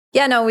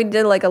Yeah, no, we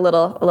did like a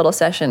little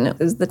session.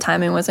 The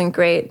timing wasn't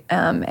great,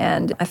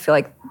 and I feel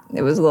like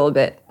it was a little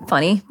bit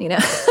funny, you know.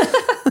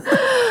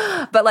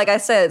 But like I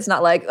said, it's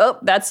not like, oh,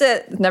 that's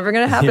it, it's never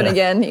gonna happen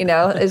again, you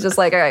know. It's just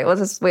like, all right, we'll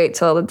just wait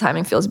till the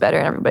timing feels better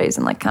and everybody's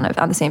in like kind of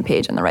on the same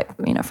page and the right,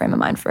 you know, frame of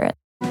mind for it.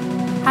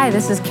 Hi,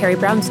 this is Carrie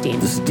Brownstein.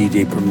 This is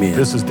DJ Premier.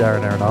 This is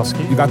Darren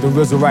Aronofsky. You got the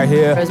RZA right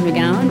here. Rose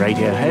McGowan.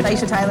 Radiohead.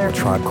 Aisha Tyler.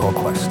 Tribe Called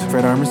Quest.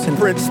 Fred Armisen.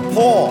 Prince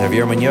Paul.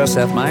 Javier Munoz.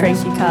 Seth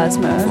Meyers. Tracy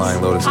Cosmos.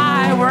 Flying Lotus.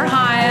 Hi, we're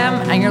Chaim,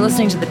 and you're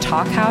listening to the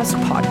Talk House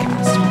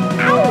podcast.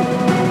 Ow!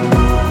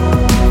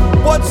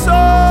 What's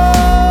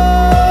up?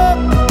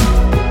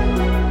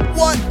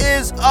 What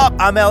is up?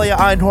 I'm Elliot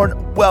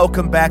Einhorn.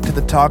 Welcome back to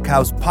the Talk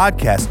House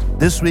podcast.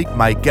 This week,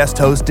 my guest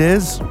host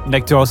is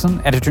Nick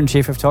Dawson,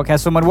 editor-in-chief of Talk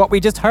House. And what we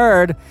just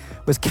heard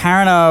was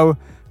Karen O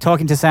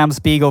talking to Sam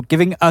Spiegel,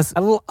 giving us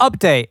a little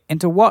update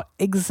into what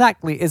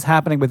exactly is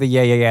happening with the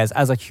Yeah Yeah Yeahs.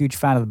 As a huge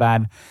fan of the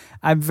band,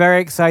 I'm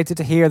very excited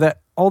to hear that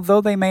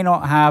although they may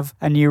not have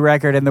a new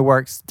record in the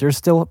works, there's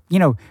still, you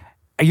know,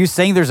 are you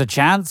saying there's a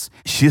chance?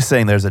 She's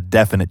saying there's a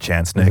definite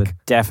chance, Nick. There's a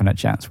definite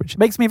chance, which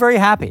makes me very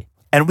happy.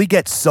 And we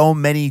get so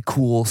many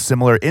cool,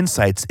 similar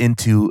insights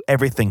into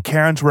everything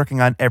Karen's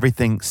working on,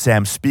 everything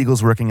Sam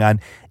Spiegel's working on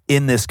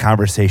in this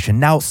conversation.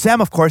 Now,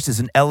 Sam, of course, is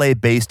an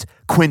LA-based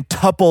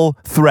quintuple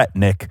threat,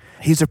 Nick.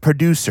 He's a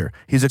producer,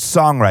 he's a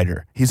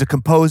songwriter, he's a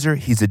composer,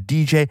 he's a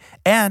DJ,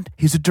 and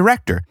he's a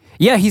director.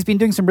 Yeah, he's been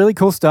doing some really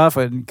cool stuff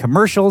in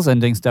commercials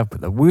and doing stuff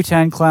with the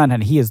Wu-Tang Clan,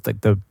 and he is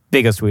like the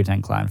biggest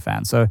Wu-Tang Clan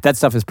fan, so that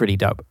stuff is pretty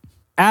dope.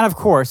 And of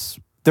course,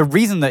 the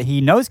reason that he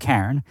knows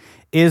Karen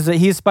is that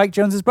he's Spike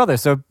Jonze's brother.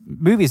 So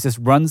movies just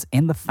runs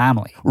in the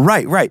family.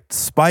 Right.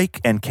 Spike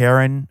and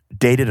Karen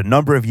dated a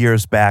number of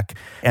years back.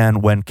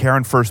 And when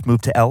Karen first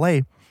moved to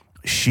LA,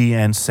 she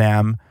and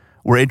Sam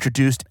were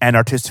introduced and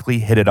artistically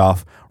hit it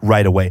off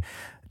right away.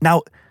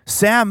 Now,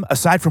 Sam,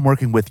 aside from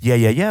working with Yeah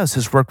Yeah Yeahs,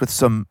 has worked with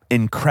some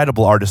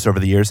incredible artists over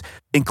the years,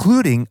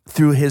 including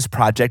through his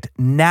project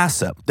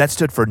NASA. That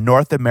stood for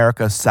North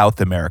America,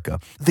 South America.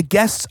 The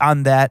guests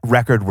on that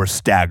record were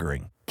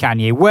staggering.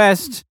 Kanye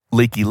West,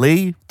 Leaky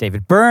Lee,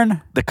 David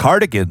Byrne, The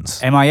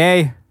Cardigans,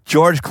 MIA,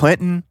 George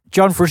Clinton,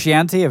 John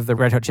Frusciante of the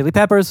Red Hot Chili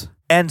Peppers,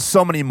 and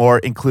so many more,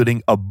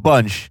 including a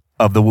bunch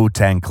of the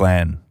Wu-Tang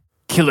Clan.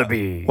 Killer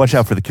Bees. Watch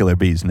out for the Killer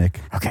Bees, Nick.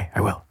 Okay,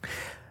 I will.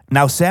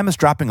 Now, Sam is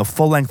dropping a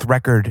full-length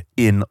record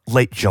in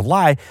late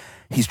July.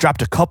 He's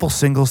dropped a couple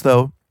singles,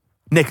 though.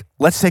 Nick,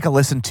 let's take a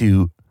listen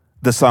to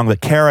the song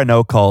that Karen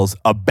O calls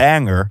a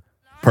banger,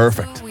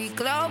 Perfect. We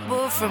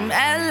global from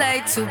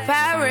LA to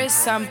Paris,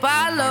 São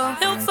Paulo.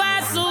 Eu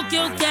faço o que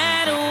eu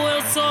quero,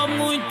 eu sou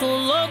muito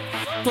louco.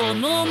 Tô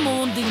no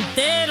mundo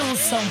inteiro,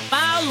 São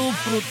Paulo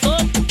pro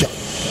topo.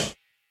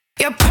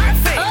 You're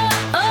perfect.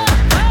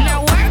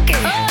 Now work it.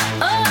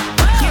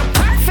 You're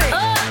perfect.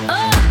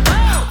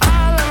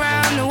 All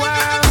around the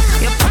world.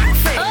 You're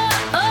perfect.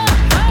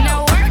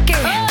 Now work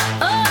it.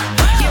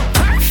 You're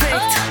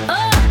perfect.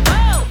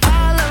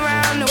 All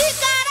around the world.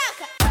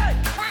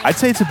 I'd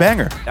say it's a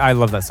banger. I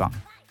love that song.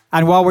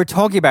 And while we're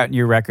talking about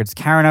new records,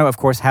 Karen O, of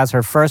course, has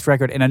her first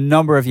record in a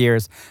number of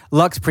years,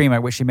 Lux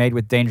Prima, which she made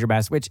with Danger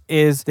Mouse, which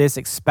is this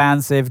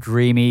expansive,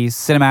 dreamy,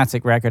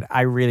 cinematic record.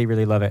 I really,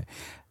 really love it.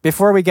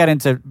 Before we get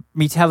into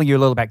me telling you a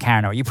little about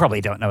Karen O, you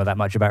probably don't know that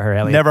much about her,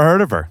 Elliot. Never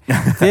heard of her.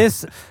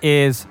 This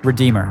is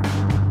Redeemer.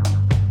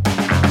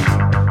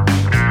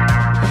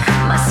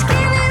 My skin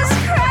is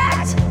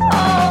cracked,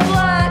 all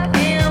black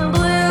and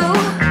blue.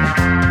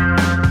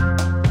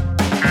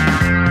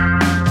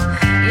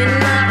 You're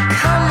not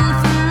coming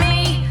for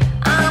me,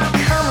 I'm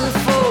coming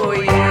for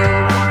you.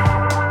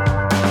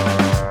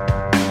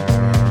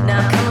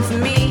 Not coming for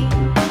me,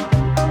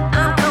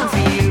 I'm coming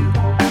for you.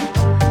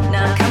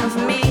 Not coming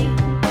for me,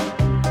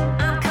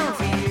 I'm coming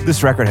for you.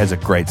 This record has a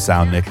great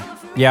sound, Nick.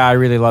 Yeah, I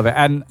really love it.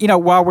 And, you know,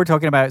 while we're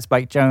talking about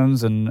Spike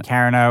Jonze and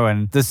Karen O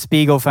and the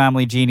Spiegel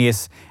family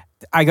genius,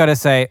 I got to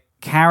say,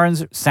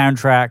 Karen's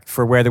soundtrack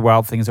for Where the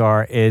Wild Things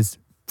Are is,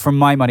 for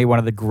my money, one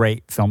of the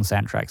great film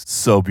soundtracks.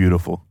 So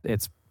beautiful.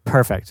 It's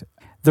perfect.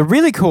 The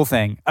really cool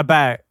thing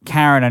about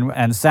Karen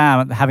and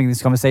Sam having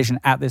this conversation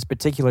at this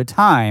particular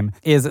time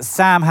is that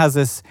Sam has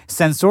this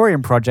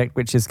Sensorium project,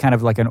 which is kind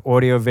of like an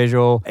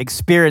audio-visual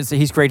experience that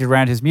he's created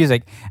around his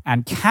music.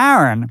 And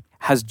Karen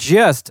has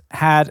just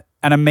had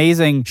an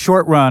amazing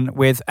short run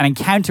with an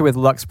encounter with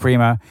Lux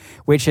Prima,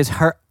 which is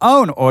her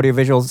own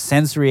audiovisual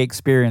sensory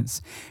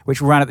experience,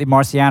 which ran at the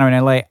Marciano in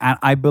LA, and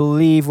I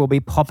believe will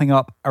be popping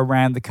up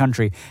around the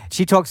country.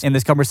 She talks in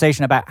this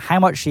conversation about how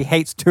much she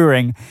hates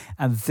touring,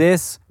 and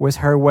this was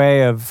her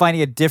way of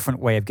finding a different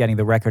way of getting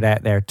the record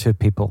out there to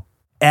people.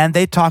 And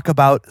they talk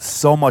about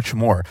so much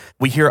more.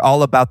 We hear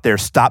all about their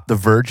Stop the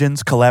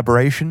Virgins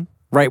collaboration.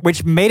 Right,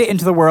 which made it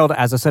into the world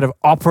as a sort of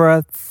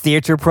opera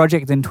theater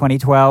project in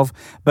 2012,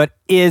 but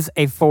is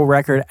a full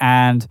record.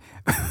 And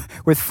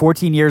with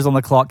 14 years on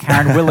the clock,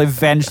 Karen will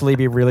eventually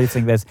be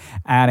releasing this,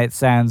 and it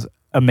sounds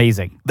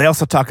amazing. They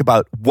also talk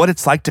about what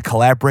it's like to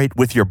collaborate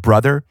with your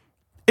brother,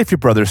 if your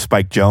brother's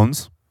Spike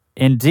Jonze.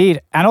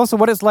 Indeed. And also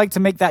what it's like to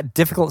make that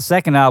difficult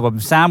second album.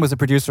 Sam was a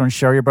producer on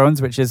Show Your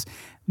Bones, which is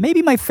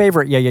maybe my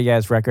favorite Yeah Yeah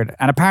Yeahs record.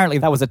 And apparently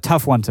that was a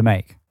tough one to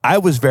make. I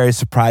was very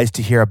surprised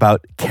to hear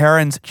about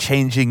Karen's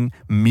changing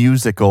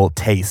musical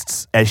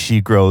tastes as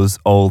she grows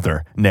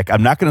older. Nick,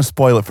 I'm not going to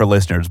spoil it for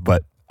listeners,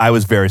 but I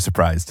was very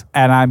surprised.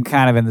 And I'm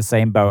kind of in the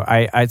same boat.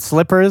 I had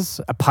slippers,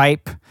 a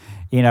pipe,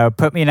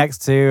 put me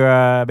next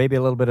to maybe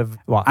a little bit of,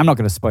 well, I'm not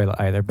going to spoil it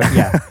either, but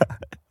yeah.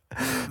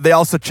 They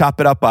also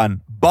chop it up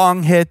on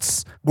bong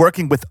hits,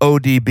 working with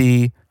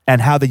ODB,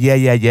 and how the Yeah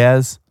Yeah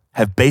Yeahs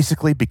have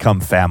basically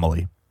become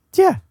family.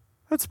 Yeah,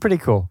 that's pretty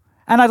cool.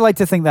 And I'd like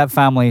to think that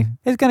family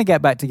is going to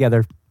get back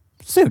together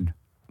soon.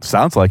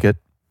 Sounds like it.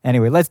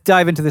 Anyway, let's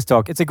dive into this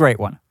talk. It's a great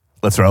one.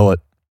 Let's roll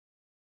it.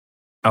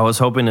 I was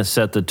hoping to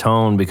set the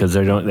tone because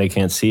they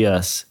can't see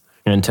us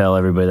and tell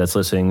everybody that's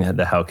listening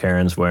how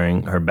Karen's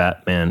wearing her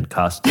Batman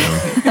costume.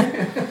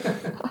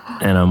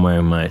 And I'm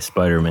wearing my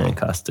Spider-Man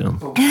costume.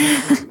 All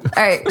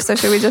right, so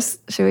should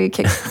we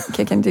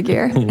kick into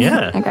gear?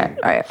 Yeah. Okay,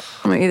 all right.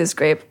 I'm going to eat this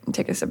grape and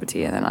take a sip of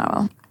tea, and then I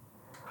will.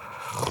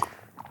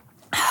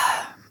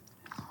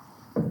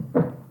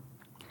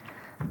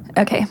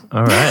 Okay.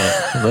 All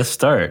right, let's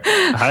start.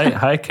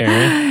 Hi,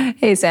 Karen.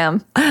 Hey, Sam.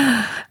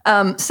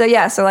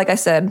 So like I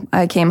said,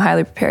 I came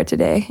highly prepared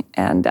today,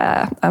 and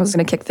I was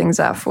going to kick things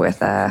off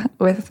with a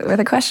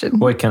question.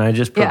 Wait, can I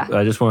just?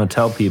 I just want to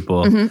tell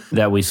people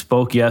that we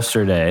spoke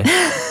yesterday,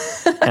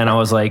 and I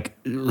was like,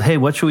 "Hey,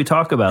 what should we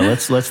talk about?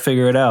 Let's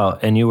figure it out."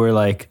 And you were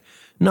like,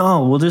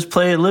 "No, we'll just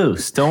play it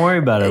loose. Don't worry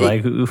about it.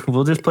 Like,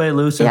 we'll just play it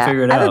loose and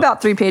figure it out." I have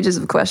about 3 pages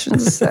of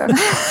questions, so.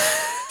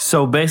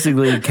 So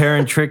basically,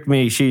 Karen tricked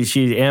me.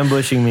 She's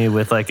ambushing me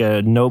with like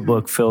a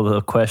notebook filled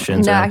with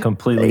questions, and I'm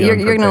completely You're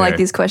going to like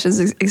these questions,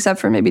 except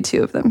for maybe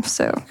 2 of them.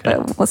 So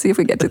we'll see if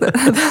we get to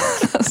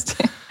those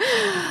 2.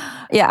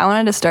 Yeah, I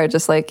wanted to start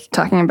just like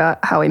talking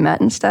about how we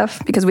met and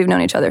stuff, because we've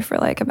known each other for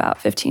like about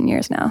 15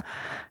 years now.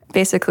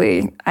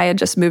 Basically, I had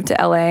just moved to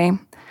LA.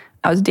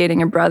 I was dating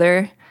your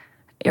brother.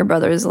 Your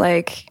brother was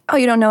like, "Oh,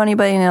 you don't know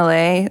anybody in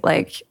LA?"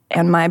 Like,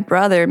 and my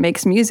brother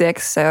makes music,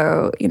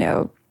 so,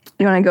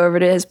 you want to go over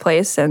to his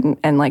place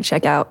and like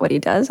check out what he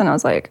does? And I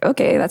was like,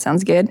 okay, that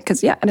sounds good.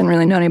 Because I didn't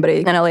really know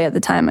anybody in LA at the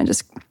time. I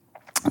was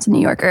a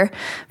New Yorker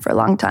for a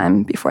long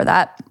time before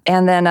that.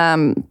 And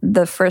then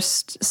the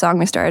first song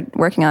we started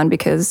working on,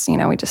 because,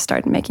 we just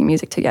started making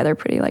music together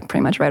pretty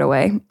much right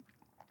away,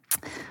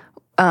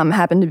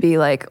 happened to be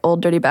like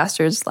Old Dirty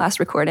Bastard's last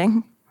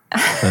recording.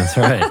 That's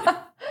right.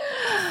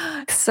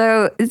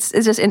 So it's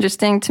just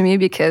interesting to me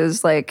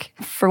because, like,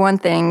 for one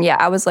thing,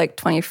 I was like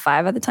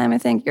 25 at the time, I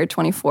think. You're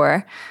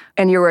 24.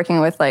 And you're working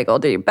with like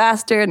Old Dirty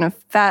Bastard and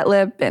Fat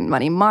Lip and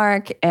Money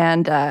Mark.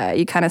 And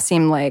you kind of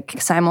seem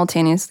like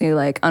simultaneously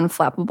like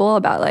unflappable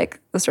about like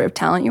the sort of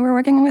talent you were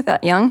working with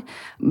that young.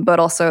 But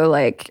also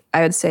like,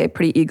 I would say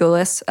pretty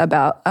egoless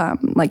about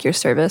like your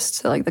service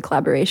to like the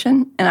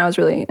collaboration. And I was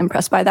really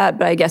impressed by that.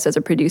 But I guess as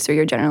a producer,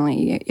 you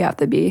have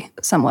to be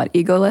somewhat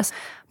egoless.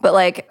 But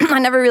like, I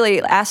never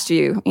really asked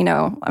you,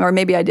 or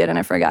maybe I did and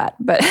I forgot.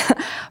 But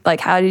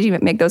like, how did you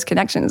make those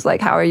connections?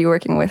 Like, how are you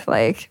working with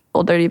like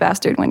Old Dirty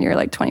Bastard when you're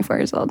like 24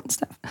 years old and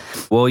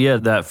stuff? Well, yeah,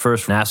 that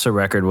first NASA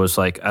record was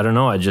like, I don't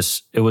know,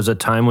 it was a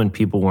time when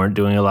people weren't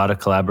doing a lot of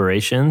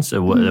collaborations.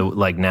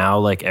 Like now,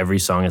 like every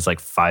song has like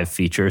 5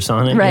 features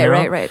on it.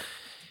 Right.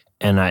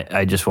 And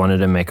I just wanted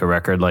to make a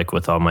record like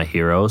with all my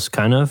heroes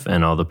kind of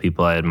and all the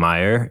people I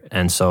admire.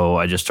 And so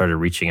I just started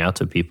reaching out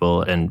to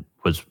people and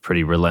was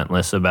pretty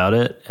relentless about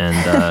it.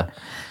 And,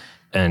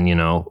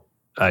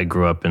 I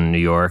grew up in New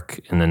York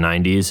in the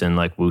 90s and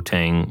like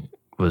Wu-Tang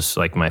was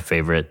like my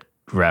favorite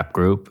rap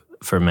group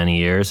for many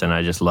years. And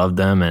I just loved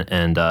them.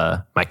 And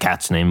my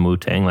cat's named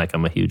Wu-Tang. Like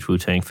I'm a huge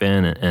Wu-Tang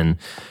fan. And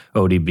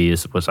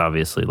ODB was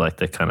obviously like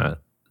the kind of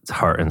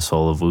heart and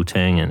soul of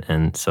Wu-Tang.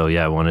 And so,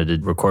 I wanted to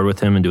record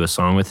with him and do a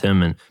song with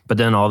him. But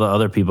then all the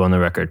other people on the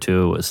record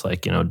too was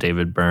like,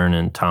 David Byrne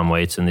and Tom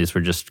Waits. And these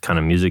were just kind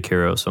of music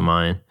heroes of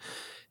mine.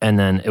 And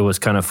then it was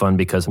kind of fun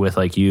because with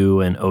like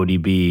you and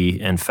ODB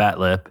and Fat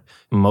Lip,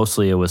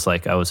 mostly it was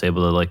like I was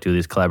able to like do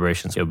these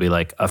collaborations. It would be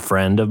like a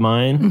friend of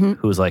mine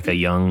who's like a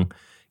young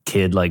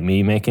kid like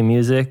me making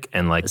music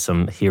and like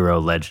some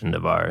hero legend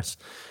of ours.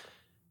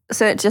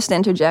 So just to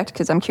interject,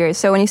 because I'm curious.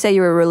 So when you say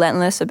you were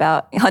relentless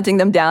about hunting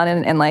them down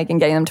and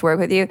getting them to work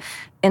with you,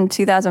 in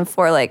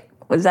 2004, like,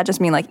 does that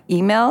just mean like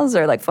emails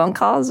or like phone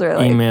calls or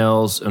like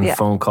emails and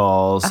phone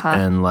calls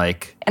and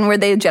like? And were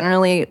they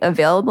generally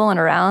available and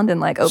around and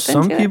like open?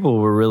 Some people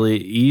were really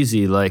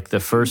easy. Like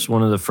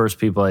one of the first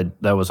people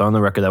that was on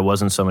the record that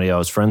wasn't somebody I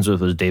was friends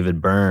with was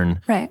David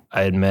Byrne. Right.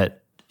 I had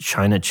met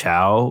China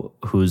Chow,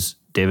 who's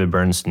David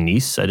Byrne's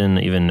niece. I didn't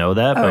even know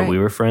that, but we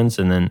were friends.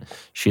 And then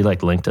she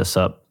like linked us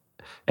up.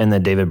 And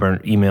then David Byrne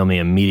emailed me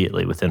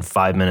immediately within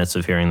 5 minutes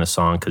of hearing the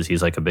song because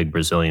he's like a big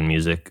Brazilian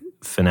music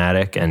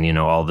fanatic and,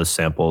 all the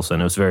samples.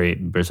 And it was very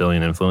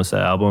Brazilian influenced,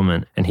 that album.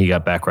 And he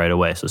got back right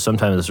away. So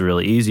sometimes it's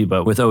really easy.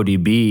 But with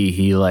ODB,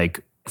 he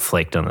like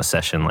flaked on the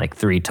session like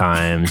 3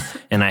 times.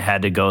 And I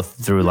had to go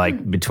through like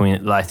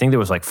I think there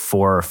was like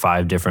 4 or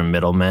 5 different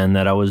middlemen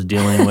that I was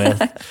dealing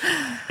with.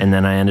 And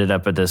then I ended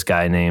up at this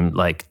guy named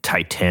like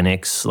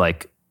Titanic's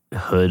like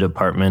hood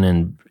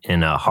apartment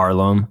in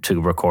Harlem to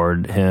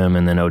record him,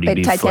 and then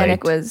ODB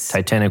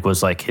Titanic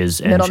was like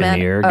his middleman?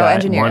 engineer Oh, guy,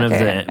 engineer, one of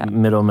okay, the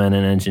middlemen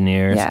and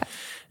engineers. Yeah.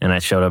 And I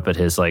showed up at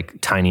his like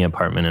tiny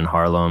apartment in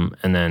Harlem,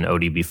 and then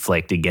ODB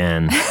flaked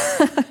again.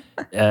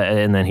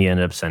 And then he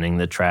ended up sending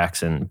the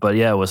tracks. But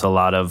yeah, it was a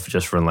lot of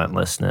just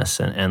relentlessness.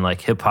 And like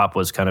hip hop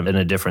was kind of in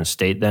a different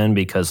state then,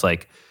 because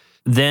like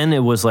then it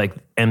was like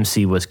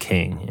MC was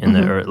king in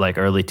the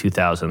early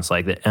 2000s.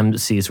 Like the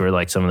MCs were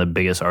like some of the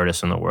biggest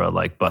artists in the world,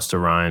 like Busta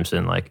Rhymes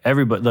and like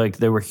everybody, like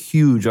they were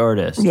huge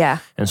artists. Yeah.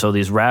 And so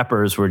these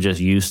rappers were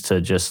just used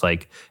to just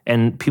like,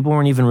 and people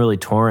weren't even really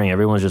touring.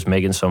 Everyone was just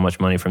making so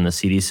much money from the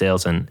CD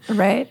sales and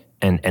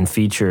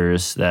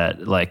features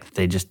that like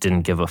they just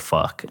didn't give a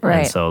fuck.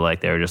 Right. And so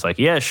like they were just like,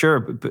 yeah,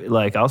 sure,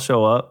 like I'll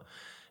show up.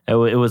 It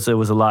was a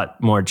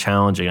lot more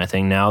challenging. I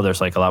think now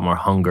there's like a lot more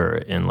hunger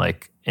in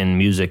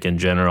music in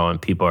general,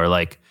 and people are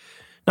like,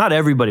 not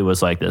everybody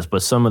was like this,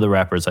 but some of the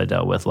rappers I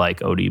dealt with like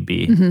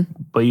ODB,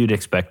 but you'd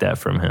expect that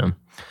from him.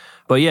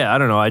 But yeah, I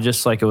don't know. I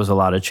just like it was a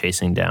lot of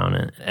chasing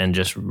down and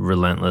just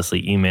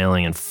relentlessly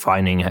emailing and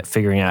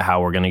figuring out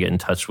how we're going to get in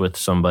touch with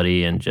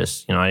somebody. And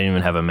just, I didn't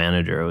even have a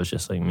manager. It was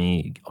just like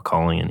me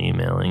calling and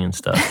emailing and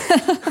stuff.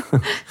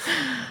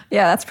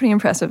 Yeah, that's pretty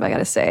impressive, I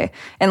gotta say.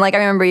 And like I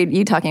remember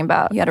you talking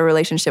about you had a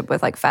relationship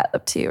with like Fat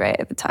Lip too, right,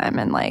 at the time,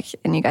 and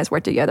you guys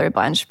worked together a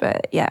bunch.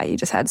 But yeah, you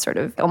just had sort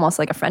of almost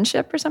like a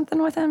friendship or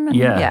something with him.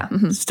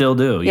 And still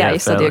do. Yeah, you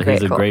still do.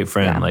 He's a great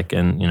friend. Yeah. Like,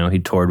 and he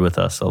toured with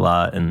us a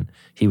lot, and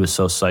he was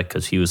so psyched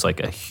because he was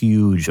like a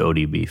huge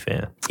ODB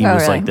fan. He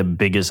was really? like the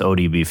biggest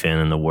ODB fan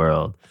in the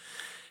world.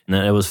 And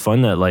then it was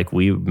fun that like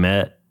we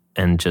met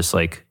and just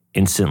like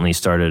instantly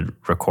started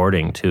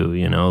recording too,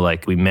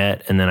 like we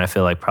met, and then I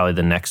feel like probably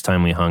the next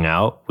time we hung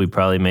out, we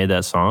probably made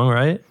that song,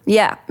 right?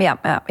 Yeah,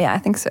 I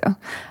think so.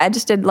 I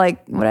just did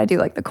like, what I do,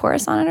 like the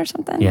chorus on it or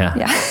something? Yeah.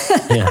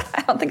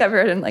 I don't think I've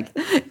heard it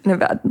in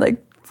about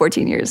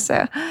 14 years,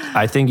 so.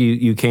 I think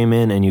you came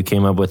in and you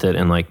came up with it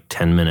in like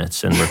 10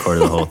 minutes and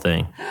recorded the whole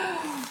thing.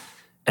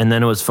 And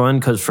then it was fun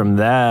because from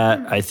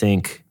that, I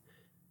think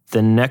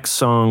the next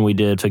song we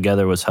did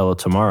together was Hello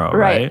Tomorrow,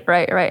 right?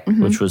 Right.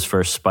 Mm-hmm. Which was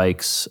for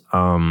Spike's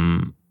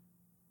Adidas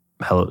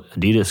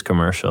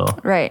commercial.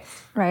 Right.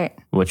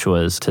 Which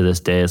was, to this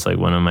day, it's like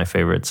one of my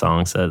favorite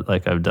songs that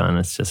like I've done.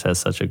 It just has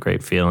such a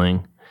great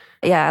feeling.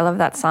 Yeah, I love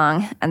that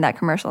song. And that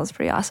commercial is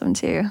pretty awesome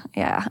too.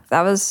 Yeah.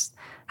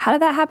 How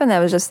did that happen? That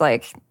was just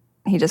like,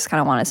 he just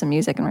kind of wanted some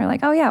music and we were like,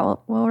 oh yeah,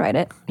 we'll write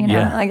it.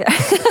 Yeah. Like,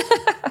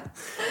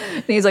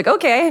 and he's like,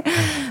 okay.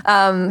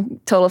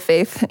 Total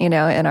faith, in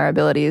our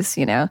abilities,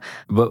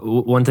 But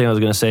one thing I was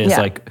going to say is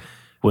Yeah. like,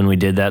 when we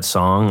did that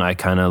song, I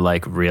kind of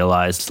like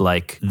realized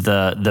like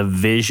the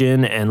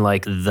vision and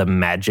like the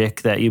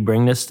magic that you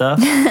bring to stuff.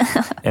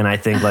 And I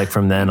think like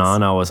from then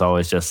on, I was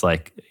always just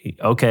like,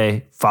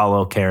 okay,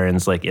 follow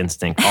Karen's like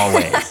instinct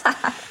always.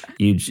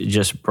 You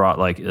just brought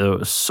like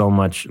so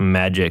much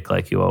magic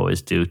like you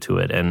always do to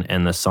it.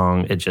 And the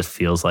song, it just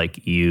feels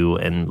like you,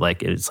 and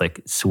like it's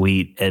like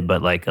sweet,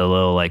 but like a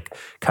little like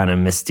kind of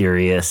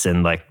mysterious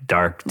and like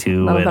dark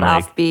too. A little and bit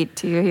like, offbeat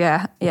too.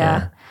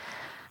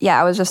 Yeah,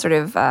 I was just sort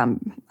of,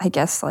 I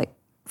guess, like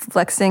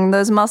flexing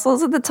those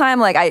muscles at the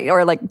time,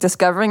 or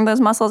discovering those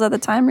muscles at the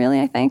time,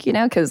 really, I think,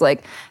 because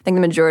like I think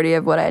the majority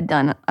of what I had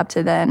done up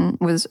to then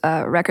was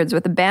records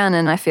with the band.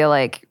 And I feel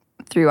like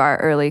through our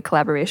early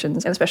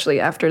collaborations,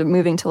 especially after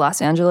moving to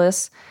Los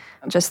Angeles,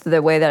 just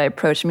the way that I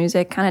approached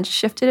music kind of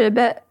shifted a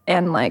bit.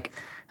 And like,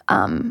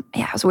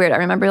 it was weird. I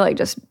remember like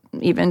just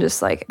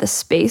like the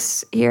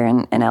space here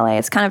in LA,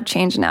 it's kind of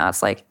changed now.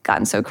 It's like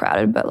gotten so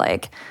crowded, but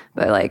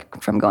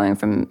from going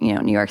from,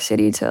 New York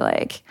City to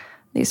like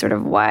these sort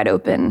of wide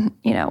open,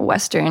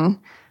 Western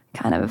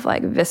kind of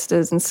like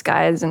vistas and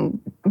skies and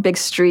big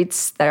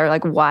streets that are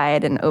like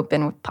wide and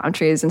open with palm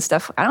trees and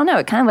stuff. I don't know.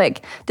 It kind of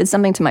like did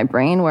something to my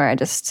brain where I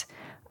just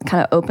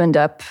kind of opened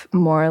up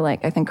more,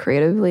 like I think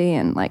creatively,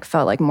 and like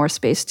felt like more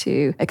space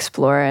to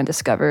explore and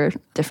discover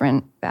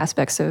different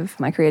aspects of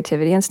my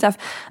creativity and stuff.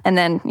 And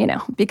then,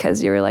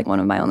 because you were like one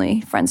of my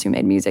only friends who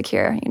made music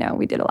here,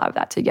 we did a lot of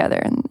that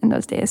together in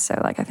those days. So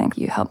like I think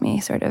you helped me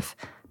sort of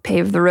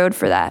pave the road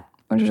for that,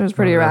 which was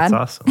pretty rad.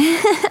 That's awesome.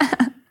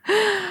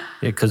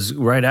 Yeah, because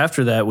right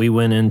after that, we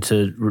went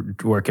into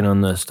working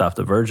on the Stop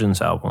the Virgins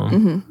album.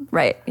 Mm-hmm.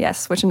 Right,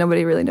 yes, which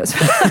nobody really knows.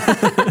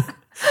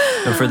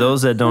 And for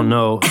those that don't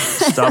know,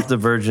 Stop the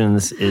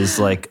Virgins is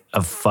like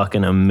a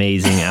fucking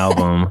amazing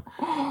album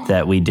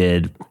that we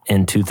did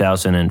in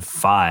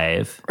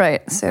 2005.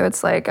 Right, so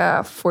it's like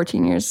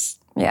 14 years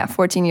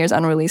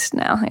unreleased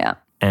now, yeah.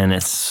 And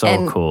it's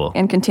so cool.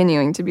 And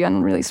continuing to be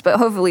unreleased, but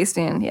hopefully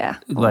soon, yeah.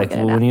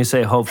 When you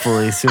say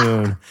hopefully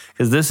soon,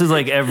 because this is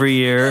like every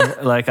year,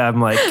 like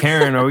I'm like,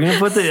 Karen, are we going to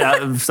put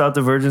the Stop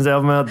the Virgins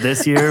album out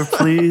this year,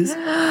 please?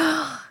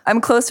 I'm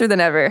closer than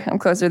ever.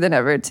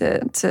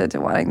 to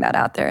wanting that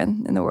out there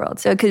in the world.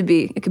 So it could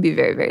be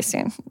very, very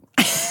soon.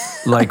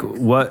 Like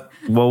what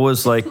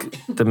was like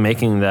the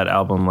making that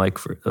album like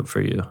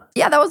for you?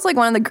 Yeah, that was like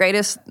one of the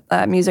greatest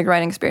music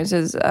writing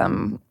experiences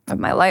of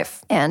my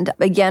life. And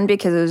again,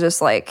 because it was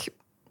just like,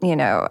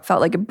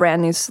 felt like a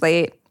brand new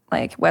slate,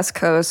 like West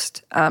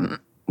Coast.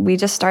 We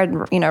just started,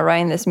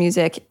 writing this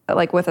music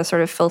like with a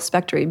sort of Phil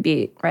Spector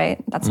beat,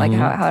 right? That's like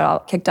how it all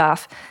kicked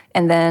off.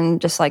 And then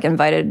just like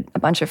invited a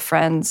bunch of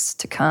friends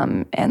to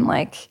come and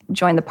like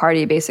join the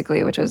party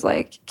basically, which was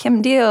like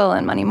Kim Deal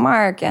and Money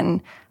Mark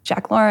and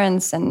Jack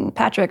Lawrence and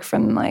Patrick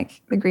from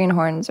like the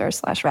Greenhorns or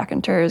 /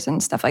 Raconteurs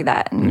and stuff like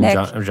that. And Nick.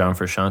 John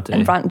Frusciante.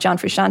 And John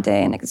Frusciante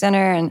and Nick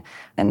Zinner.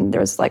 And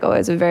there was like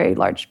always a very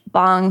large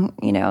bong,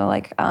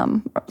 like...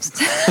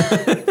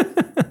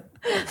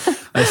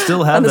 I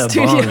still have that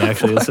bong,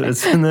 actually.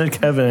 It's in the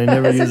cabinet. I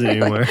never use it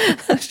anymore.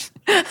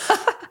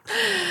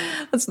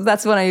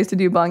 That's when I used to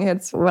do bong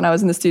hits when I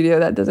was in the studio.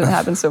 That doesn't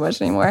happen so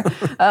much anymore.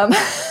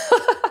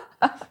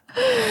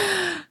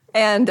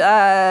 And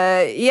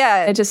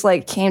it just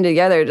like came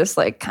together, just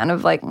like kind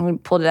of like we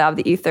pulled it out of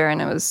the ether,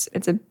 and it's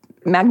a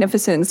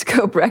magnificent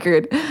scope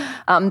record.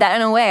 That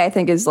in a way I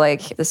think is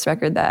like this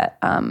record that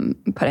I'm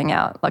putting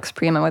out, Lux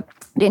Prima with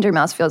Danger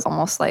Mouse, feels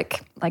almost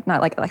like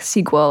not like a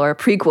sequel or a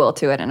prequel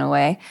to it in a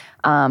way.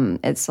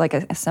 It's like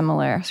a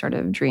similar sort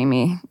of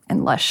dreamy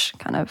and lush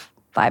kind of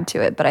vibe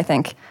to it. But I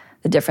think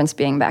the difference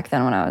being back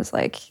then when I was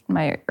like in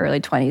my early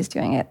 20s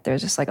doing it,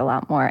 there's just like a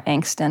lot more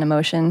angst and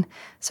emotion.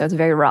 So it's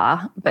very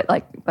raw, but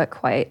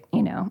quite,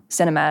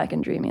 cinematic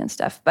and dreamy and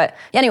stuff. But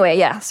anyway,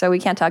 yeah, so we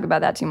can't talk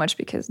about that too much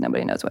because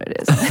nobody knows what it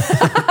is.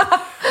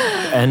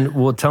 And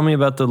well, tell me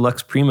about the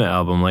Lux Prima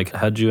album. Like,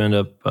 how'd you end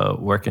up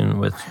working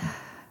with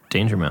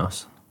Danger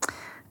Mouse?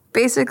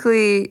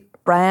 Basically,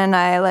 Brian and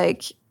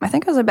I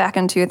think it was back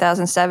in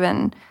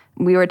 2007,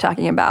 we were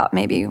talking about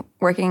maybe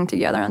working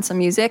together on some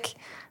music.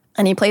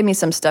 And he played me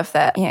some stuff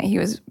that he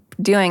was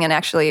doing. And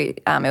actually,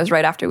 it was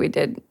right after we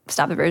did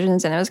Stop the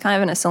Versions. And it was kind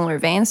of in a similar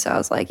vein. So I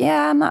was like,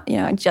 yeah, I'm not,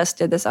 I just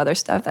did this other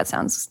stuff that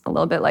sounds a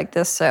little bit like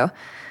this. So,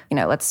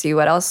 let's see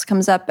what else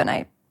comes up. And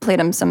I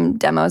played him some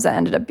demos that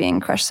ended up being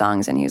Crush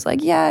songs. And he was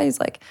like, I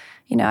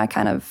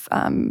kind of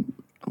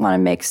want to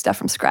make stuff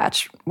from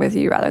scratch with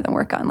you rather than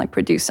work on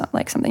produce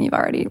something you've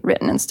already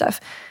written and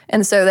stuff.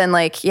 And so then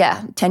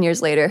 10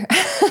 years later,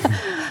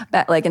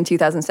 back in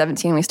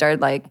 2017, we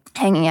started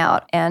hanging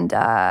out, and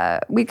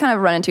we kind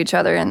of run into each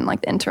other in the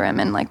interim,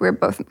 and we were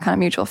both kind of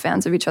mutual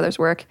fans of each other's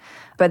work.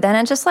 But then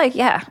it just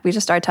we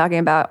just started talking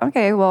about,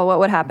 okay, well, what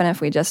would happen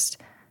if we just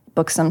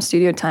booked some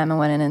studio time and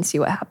went in and see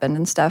what happened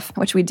and stuff,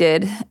 which we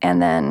did.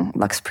 And then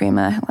Lux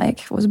Prima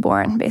was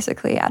born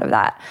basically out of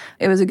that.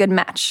 It was a good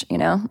match,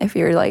 if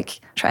you're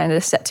trying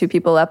to set two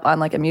people up on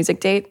a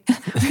music date.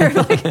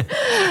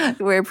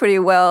 we're pretty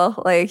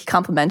well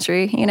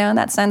complementary, in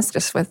that sense,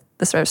 just with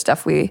the sort of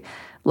stuff we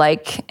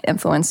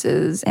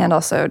influences, and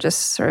also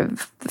just sort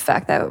of the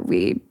fact that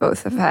we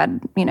both have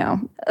had,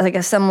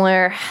 a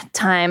similar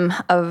time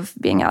of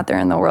being out there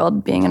in the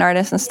world, being an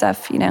artist and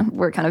stuff,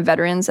 We're kind of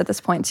veterans at this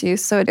point too.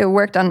 So it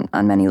worked on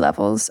many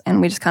levels, and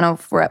we just kind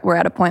of we're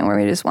at a point where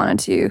we just wanted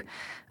to,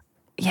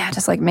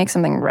 just make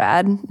something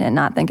rad and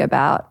not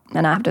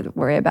have to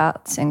worry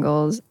about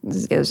singles.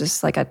 It was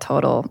just a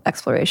total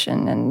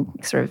exploration and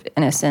sort of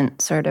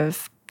innocent sort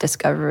of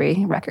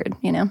discovery record,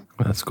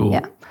 That's cool.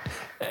 Yeah.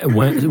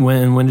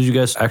 When did you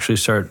guys actually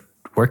start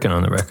working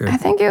on the record? I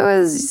think it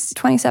was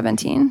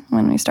 2017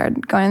 when we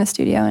started going in the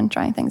studio and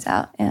trying things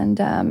out.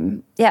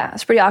 And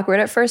it's pretty awkward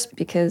at first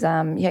because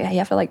you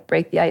have to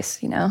break the ice,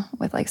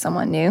 with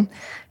someone new.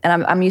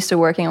 And I'm used to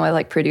working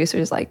with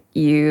producers like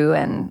you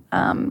and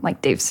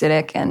Dave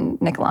Sidick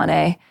and Nick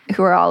Launay,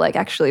 who are all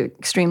actually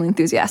extremely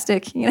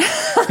enthusiastic,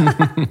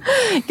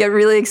 get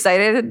really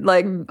excited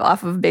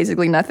off of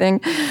basically nothing.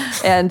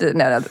 And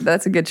no,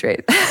 that's a good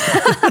trait.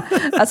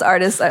 Us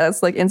artists,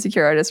 us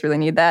insecure artists really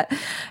need that.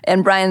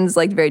 And Brian's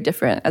very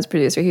different as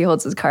producer. He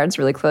holds his cards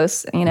really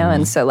close,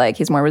 and so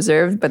he's more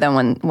reserved. But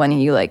then when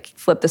you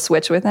flip the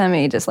switch with him,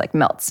 he just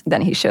melts.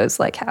 Then he shows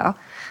how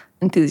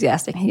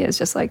enthusiastic he is,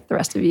 just like the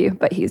rest of you.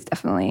 But he's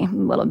definitely a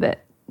little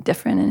bit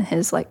different in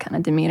his kind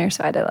of demeanor.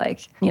 So I had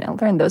to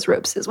learn those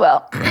ropes as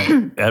well.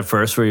 At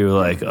first, where you were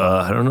I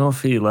don't know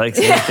if he likes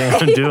anything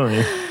I'm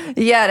doing.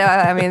 Yeah, no,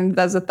 I mean,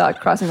 that's a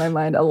thought crossing my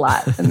mind a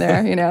lot in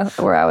there,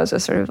 where I was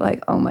just sort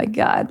of oh my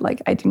God,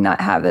 I do not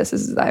have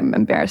this. I'm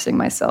embarrassing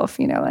myself,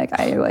 I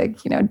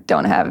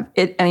don't have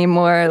it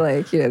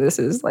anymore. This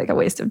is a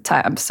waste of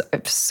time.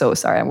 I'm so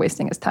sorry I'm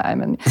wasting his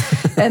time. And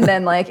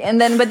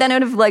but then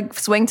it would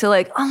swing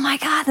to oh my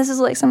God, this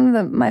is some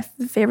of my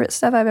favorite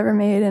stuff I've ever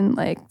made. And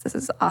this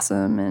is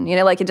awesome. And,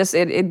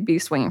 it'd be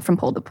swinging from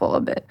pole to pole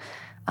a bit.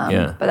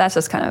 But that's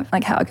just kind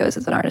of how it goes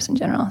as an artist in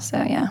general. So,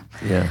 yeah.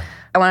 Yeah.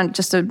 I wanted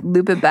just to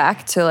loop it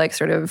back to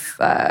sort of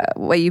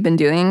what you've been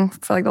doing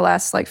for the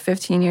last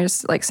 15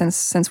 years,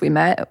 since we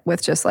met,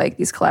 with just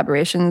these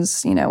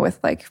collaborations, with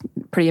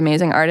pretty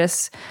amazing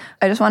artists.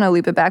 I just want to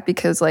loop it back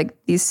because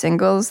these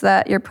singles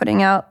that you're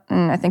putting out,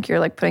 and I think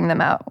you're putting them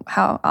out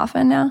how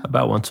often now?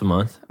 About once a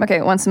month.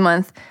 Okay, once a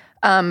month.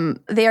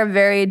 They are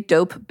very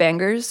dope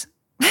bangers.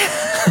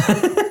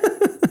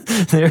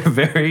 They're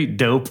very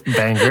dope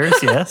bangers,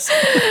 yes.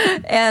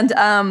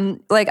 And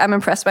like I'm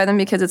impressed by them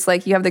because it's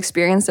like you have the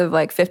experience of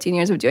like 15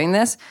 years of doing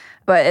this,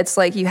 but it's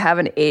like you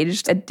haven't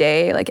aged a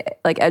day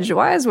like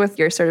edgewise with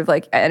your sort of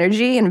like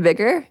energy and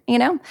vigor, you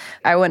know?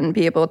 I wouldn't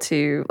be able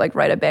to like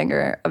write a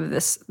banger of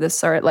this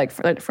sort. Like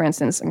for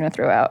instance, I'm gonna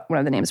throw out one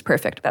of the names,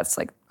 Perfect. That's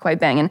like quite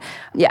banging.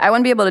 Yeah, I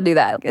wouldn't be able to do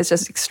that. It's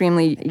just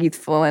extremely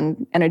youthful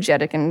and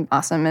energetic and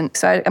awesome. And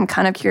so I'm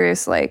kind of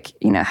curious, like,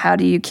 you know, how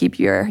do you keep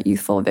your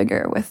youthful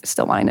vigor with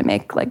still wanting to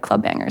make like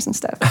club bangers and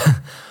stuff?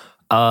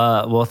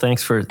 Well,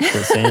 thanks for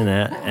saying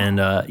that.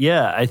 And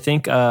yeah, I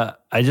think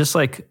I just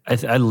like,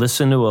 I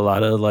listen to a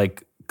lot of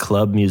like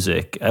club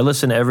music. I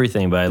listen to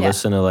everything, but I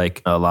listen to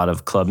like a lot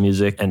of club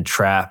music and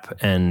trap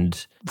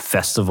and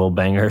festival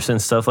bangers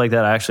and stuff like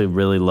that. I actually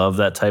really love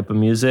that type of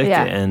music.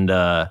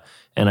 Yeah.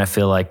 And I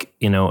feel like,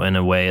 you know, in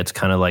a way it's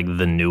kind of like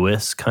the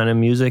newest kind of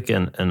music.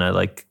 And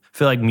I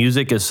feel like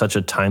music is such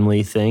a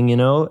timely thing, you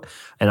know?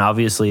 And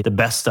obviously the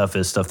best stuff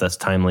is stuff that's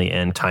timely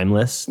and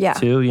timeless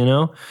too, you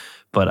know?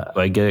 But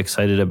I get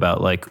excited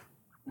about like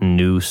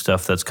new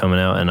stuff that's coming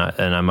out, and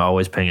I'm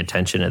always paying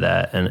attention to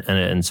that, and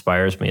it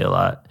inspires me a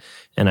lot.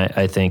 And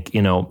I think,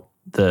 you know,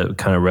 the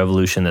kind of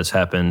revolution that's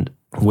happened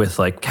with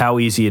like how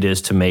easy it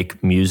is to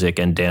make music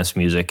and dance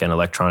music and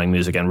electronic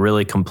music and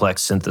really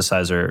complex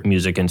synthesizer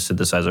music and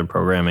synthesizer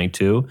programming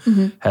too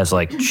has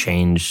like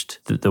changed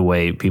the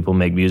way people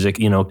make music.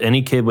 You know,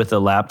 any kid with a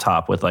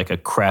laptop, with like a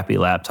crappy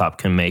laptop,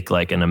 can make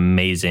like an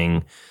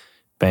amazing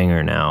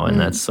banger now, and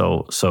that's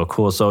so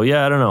cool. So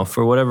yeah, I don't know,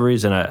 for whatever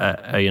reason,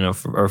 I you know,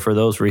 for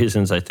those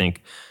reasons, I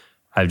think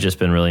I've just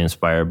been really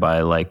inspired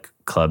by like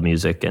club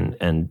music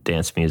and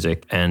dance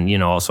music. And, you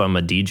know, also I'm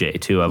a DJ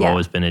too. I've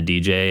always been a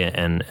DJ,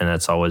 and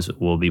that's always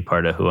will be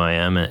part of who I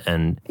am.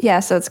 And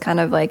yeah, so it's kind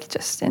of like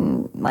just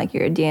in like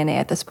your DNA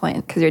at this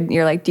point, because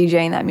you're like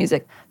DJing that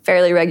music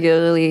fairly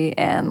regularly,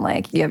 and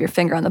like you have your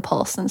finger on the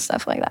pulse and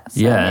stuff like that.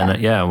 So,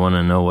 and I want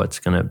to know what's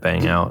gonna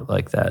bang out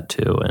like that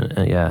too.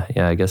 And yeah,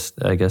 I guess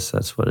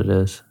that's what it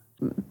is.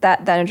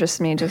 That interests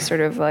me, just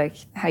sort of like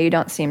how you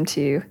don't seem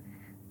to,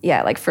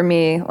 like for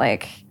me,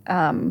 like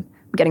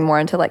getting more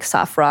into like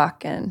soft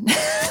rock and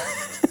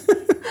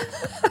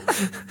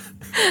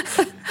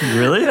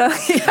really?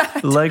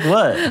 Like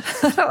what?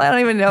 I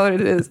don't even know what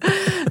it is.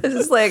 It's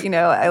just like, you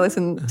know, I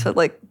listen to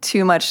like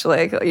too much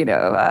like, you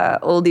know,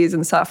 oldies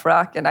and soft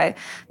rock, and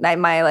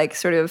my like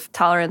sort of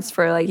tolerance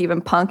for like even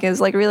punk is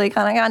like really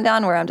kind of gone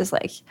down, where I'm just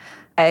like,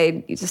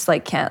 I just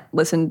like can't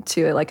listen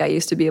to it like I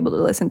used to be able to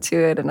listen to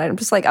it. And I'm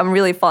just like, I'm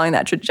really following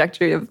that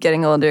trajectory of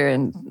getting older,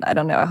 and I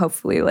don't know,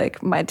 hopefully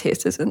like my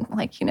taste isn't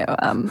like, you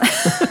know,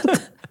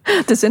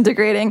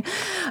 disintegrating.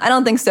 I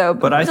don't think so,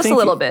 but just a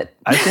little bit.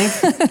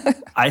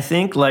 I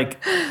think like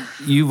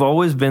you've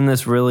always been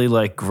this really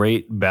like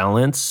great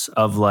balance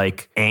of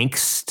like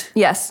angst.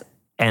 Yes.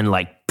 And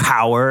like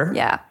power.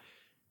 Yeah.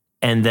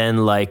 And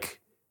then like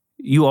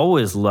you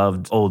always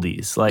loved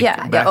oldies. Like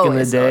back in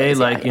the day, always,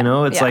 like, you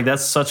know, it's like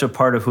that's such a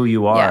part of who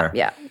you are.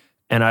 Yeah.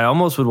 And I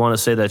almost would want to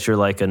say that you're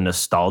like a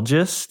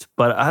nostalgist,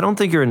 but I don't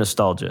think you're a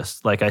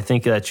nostalgist. Like, I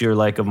think that you're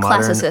like a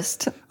modern...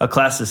 Classicist. A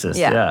classicist,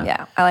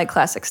 yeah. I like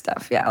classic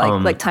stuff,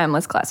 like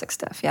timeless classic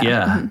stuff,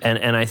 Yeah,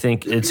 and I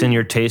think it's in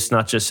your taste,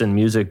 not just in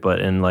music,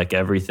 but in like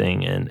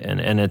everything.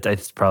 And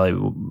it's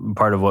probably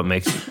part of what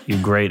makes you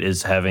great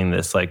is having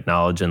this like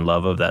knowledge and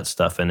love of that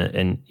stuff.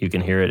 And you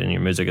can hear it in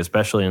your music,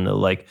 especially in the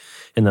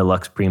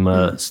Lux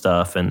Prima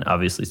stuff, and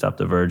obviously Stop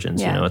the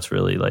Virgins. You know, it's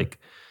really like...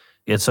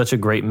 It's such a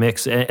great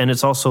mix. And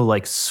it's also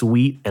like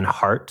sweet and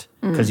heart,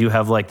 because you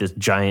have like this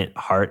giant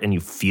heart and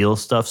you feel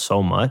stuff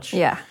so much.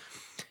 Yeah.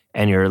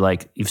 And you're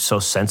so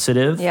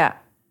sensitive. Yeah.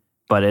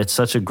 But it's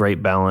such a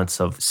great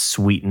balance of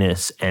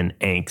sweetness and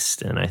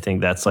angst. And I think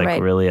that's like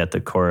really at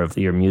the core of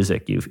your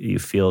music. You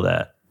feel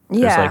that.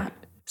 Yeah.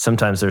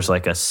 Sometimes there's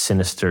like a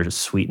sinister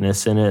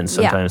sweetness in it. And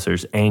sometimes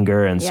there's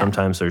anger. And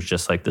sometimes there's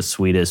just like the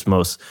sweetest,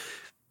 most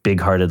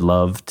big-hearted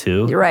love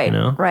too. Right, you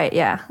know? Right,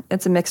 yeah.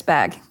 It's a mixed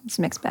bag.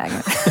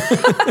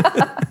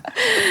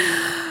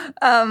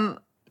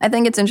 I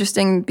think it's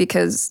interesting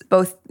because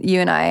both you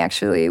and I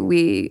actually,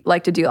 we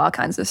like to do all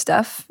kinds of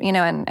stuff, you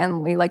know,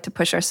 and we like to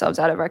push ourselves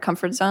out of our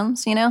comfort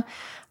zones, you know?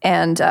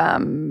 And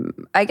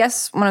I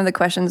guess one of the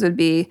questions would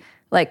be,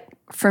 like,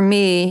 for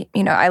me,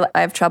 you know,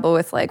 I have trouble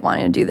with like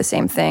wanting to do the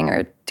same thing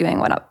or doing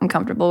what I'm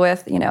comfortable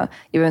with, you know,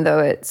 even though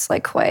it's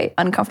like quite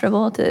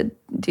uncomfortable to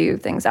do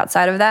things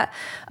outside of that.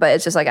 But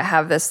it's just like I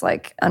have this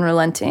like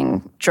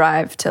unrelenting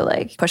drive to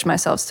like push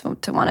myself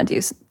to want to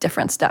do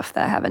different stuff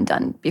that I haven't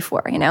done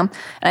before, you know? And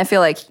I feel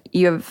like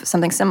you have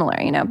something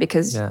similar, you know,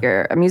 because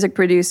you're a music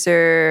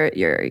producer,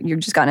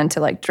 you've just gotten into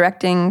like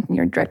directing,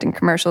 you're directing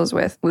commercials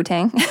with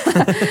Wu-Tang.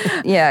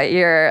 Yeah,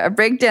 you're a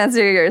break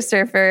dancer, you're a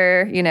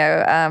surfer, you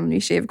know, you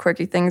shave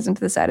quirky things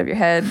into the side of your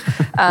head.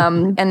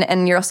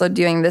 And you're also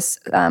doing this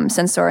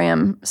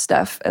sensorium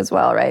stuff as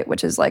well, right?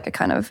 Which is like a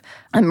kind of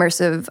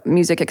immersive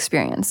music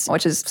experience,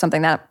 which is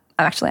something that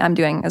I'm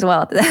doing as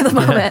well at the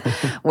moment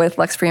with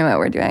Lux Prima.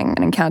 We're doing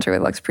an encounter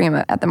with Lux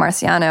Prima at the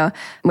Marciano,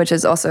 which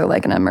is also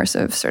like an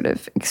immersive sort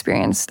of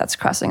experience that's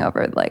crossing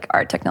over like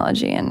art,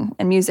 technology, and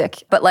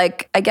music. But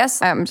like, I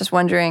guess I'm just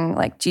wondering,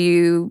 like, do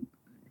you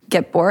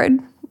get bored?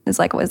 Was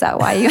that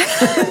why you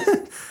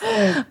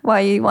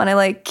why you want to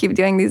like keep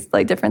doing these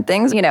like different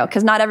things? You know,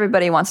 because not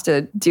everybody wants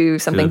to do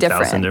something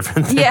different. 1,000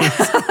 different things.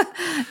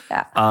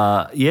 Yeah.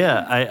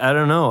 I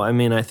don't know. I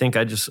mean, I think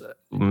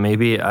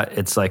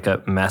it's like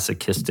a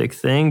masochistic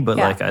thing, but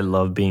like I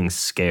love being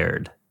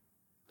scared.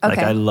 Okay.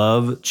 Like I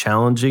love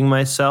challenging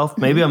myself.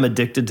 Maybe I'm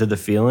addicted to the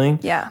feeling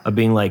of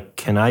being like,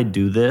 can I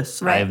do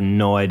this? Right. I have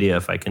no idea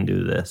if I can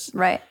do this.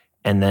 Right.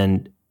 And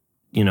then,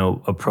 you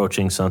know,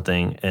 approaching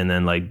something and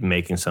then like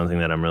making something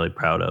that I'm really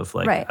proud of.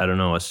 Like, I don't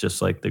know, it's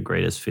just like the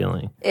greatest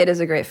feling. It is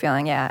a great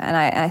feeling, yeah. And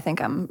I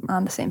think I'm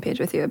on the same page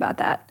with you about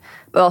that.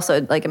 But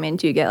also, like, I mean,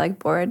 do you get like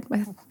bored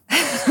with...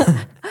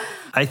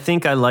 I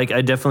think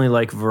I definitely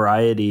like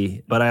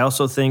variety, but I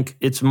also think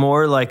it's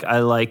more like I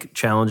like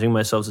challenging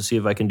myself to see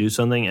if I can do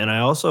something. And I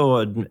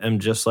also am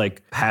just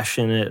like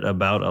passionate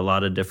about a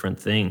lot of different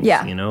things,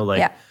 you know,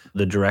 like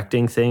the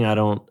directing thing.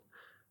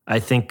 I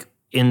think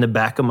in the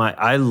back of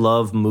I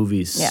love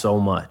movies so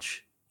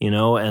much, you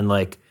know, and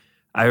like,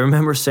 I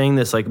remember saying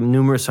this like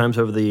numerous times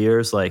over the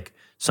years, like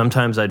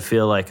sometimes I'd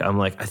feel like,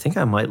 I think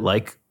I might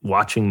like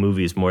watching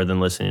movies more than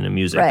listening to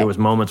music. Right. There was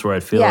moments where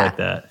I'd feel like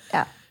that.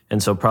 Yeah.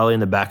 And so probably in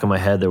the back of my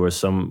head, there was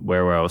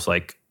somewhere where I was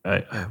like,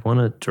 I want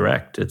to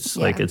direct. It's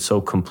like, it's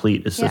so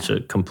complete. It's such a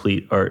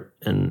complete art.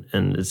 And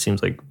it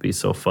seems like it'd be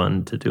so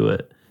fun to do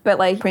it. But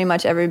like pretty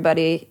much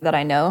everybody that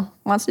I know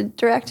wants to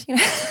direct, you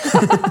know.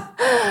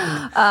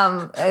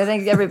 I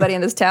think everybody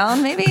in this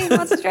town maybe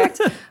wants to direct,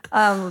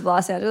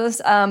 Los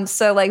Angeles.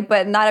 So like,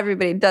 but not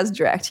everybody does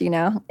direct, you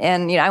know.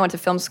 And, you know, I went to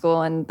film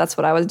school and that's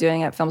what I was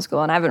doing at film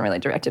school. And I haven't really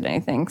directed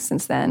anything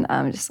since then.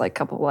 Just like a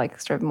couple like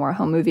sort of more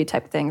home movie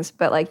type things.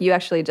 But like you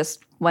actually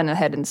just went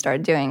ahead and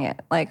started doing it.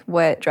 Like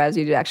what drives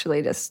you to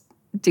actually just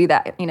do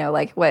that? You know,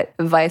 like what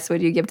advice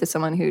would you give to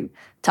someone who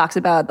talks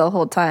about it the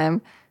whole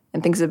time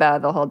and thinks about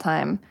it the whole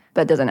time,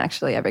 but doesn't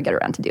actually ever get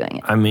around to doing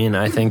it? I mean,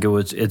 I think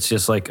it's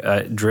just like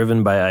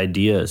driven by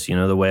ideas. You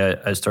know, the way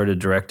I started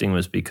directing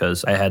was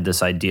because I had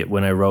this idea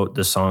when I wrote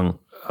this song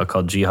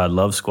called Jihad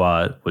Love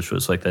Squad, which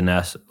was like the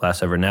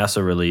last ever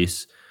NASA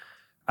release.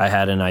 I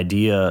had an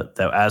idea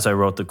that as I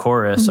wrote the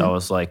chorus, I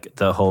was like,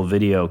 the whole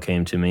video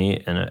came to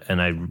me and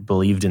I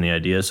believed in the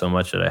idea so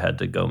much that I had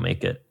to go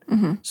make it.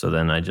 So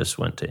then I just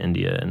went to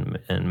India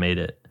and made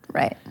it.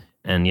 Right.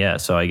 And yeah,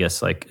 so I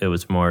guess like it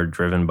was more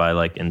driven by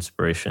like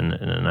inspiration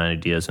and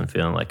ideas and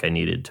feeling like I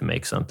needed to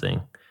make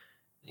something,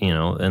 you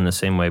know, in the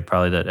same way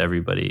probably that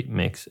everybody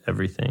makes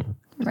everything,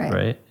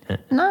 right?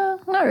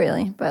 No, not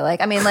really. But like,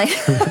 I mean, like,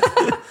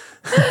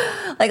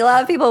 like a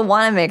lot of people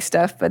want to make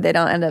stuff, but they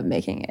don't end up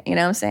making it. You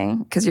know what I'm saying?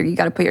 Because you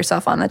got to put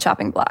yourself on the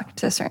chopping block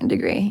to a certain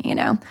degree, you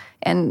know.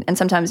 And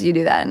sometimes you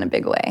do that in a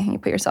big way. You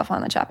put yourself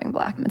on the chopping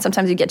block, and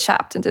sometimes you get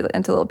chopped into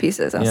little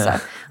pieces and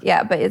stuff.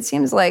 Yeah, but it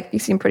seems like you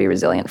seem pretty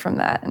resilient from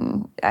that.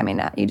 And I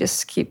mean, you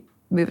just keep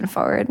moving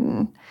forward.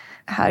 And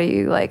how do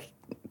you like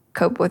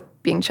cope with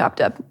being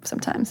chopped up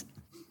sometimes?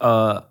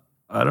 I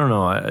don't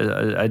know.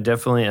 I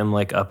definitely am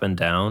like up and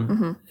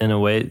down in a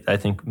way. I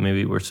think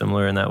maybe we're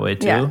similar in that way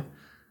too. Yeah.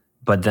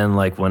 But then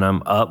like when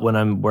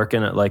I'm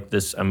working at like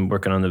this, I'm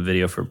working on the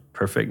video for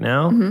Perfect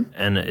now.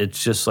 And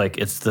it's just like,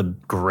 it's the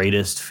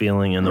greatest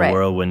feeling in the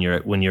world when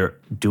you're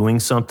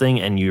doing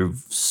something and you're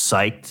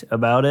psyched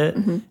about it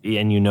and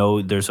you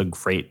know there's a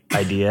great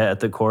idea at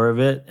the core of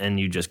it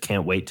and you just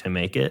can't wait to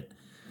make it.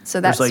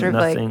 So that's like sort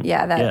of nothing,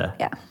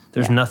 like,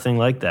 There's nothing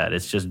like that. It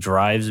just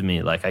drives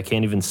me. Like I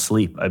can't even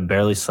sleep. I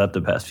barely slept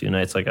the past few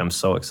nights. Like I'm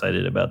so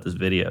excited about this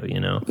video, you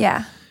know?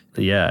 Yeah.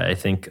 But yeah, I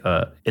think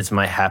it's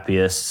my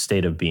happiest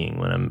state of being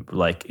when I'm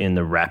like in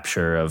the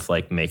rapture of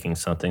like making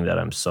something that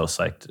I'm so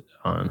psyched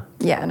on.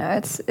 Yeah, no,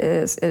 it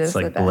is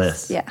like the best.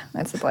 Bliss. Yeah,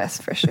 it's a bliss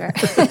for sure.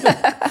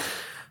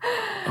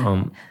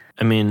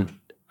 I mean,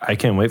 I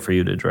can't wait for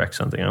you to direct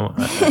something. Yeah,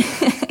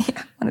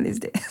 one of these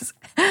days.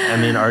 I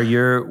mean,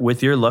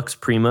 with your Lux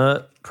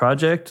Prima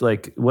project,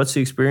 like what's the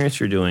experience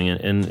you're doing?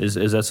 And is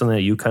that something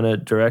that you kind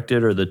of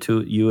directed or the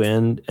two, you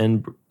and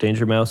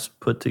Danger Mouse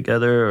put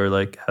together, or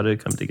like how did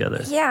it come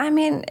together? Yeah, I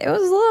mean, it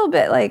was a little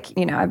bit like,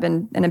 you know, I've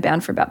been in a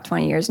band for about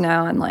 20 years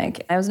now, and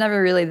like I was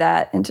never really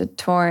that into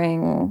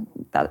touring.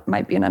 That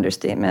might be an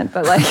understatement,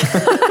 but like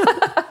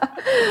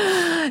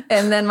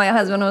and then my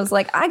husband was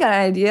like, I got an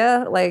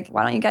idea. Like,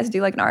 why don't you guys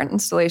do like an art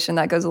installation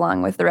that goes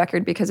along with the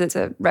record, because it's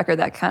a record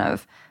that kind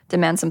of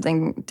demands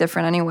something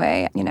different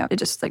anyway. You know, it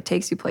just like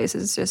takes you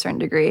places to a certain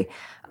degree.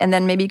 And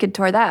then maybe you could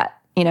tour that,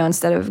 you know,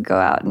 instead of go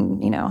out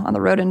and, you know, on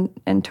the road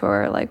and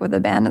tour like with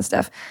a band and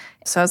stuff.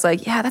 So I was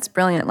like, yeah, that's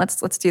brilliant.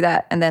 Let's do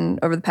that. And then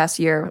over the past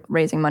year,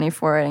 raising money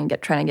for it and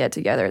trying to get it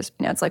together is,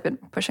 you know, it's like been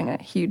pushing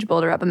a huge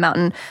boulder up a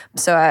mountain.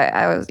 So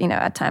I was, you know,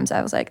 at times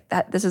I was like,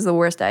 this is the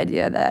worst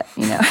idea that,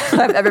 you know,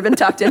 I've ever been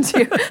talked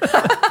into.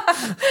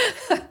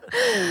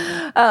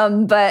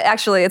 But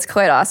actually, it's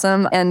quite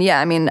awesome. And yeah,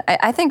 I mean,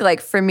 I think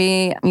like for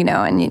me,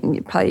 and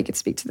you probably could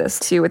speak to this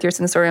too with your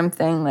sensorium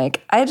thing.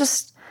 Like I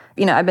just,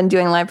 I've been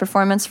doing live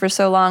performance for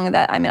so long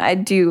that, I mean, I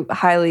do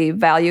highly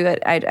value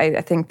it.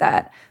 I think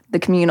that the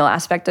communal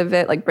aspect of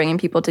it, like bringing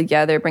people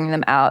together, bringing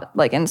them out,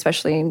 like, and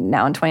especially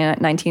now in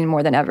 2019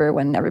 more than ever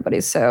when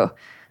everybody's so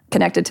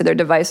connected to their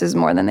devices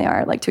more than they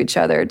are like to each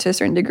other to a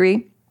certain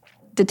degree,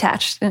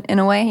 detached in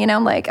a way,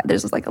 like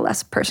there's like a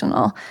less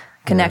personal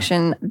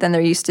connection than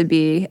there used to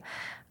be.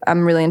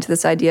 I'm really into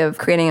this idea of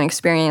creating an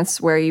experience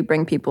where you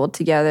bring people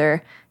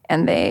together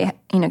and they,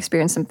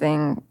 experience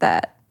something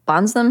that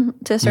bonds them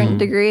to a certain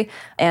degree.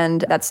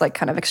 And that's like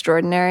kind of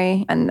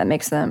extraordinary and that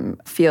makes them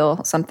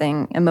feel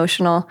something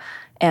emotional.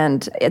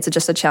 And it's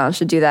just a challenge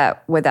to do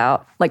that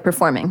without like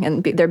performing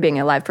and there being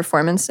a live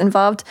performance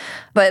involved.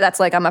 But that's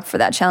like, I'm up for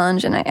that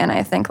challenge. And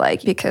I think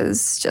like,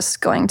 because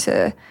just going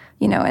to,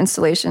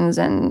 installations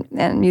and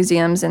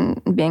museums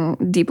and being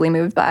deeply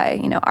moved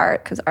by,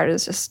 art, because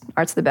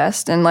art's the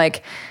best. And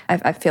like,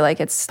 I feel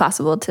like it's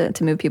possible to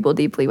move people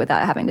deeply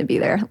without having to be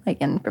there, like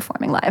in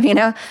performing live,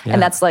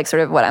 And that's like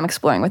sort of what I'm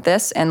exploring with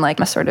this in like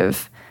a sort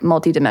of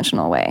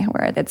multi-dimensional way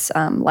where it's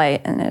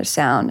light and there's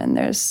sound and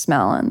there's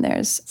smell and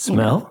there's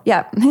smell.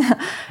 Yeah.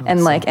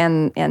 And like,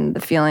 and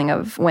the feeling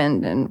of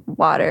wind and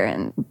water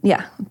and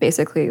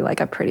basically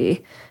like a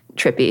pretty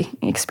trippy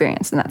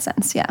experience in that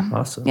sense. Yeah.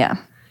 Awesome. Yeah.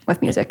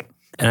 With music.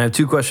 And I have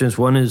two questions.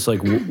 One is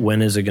like,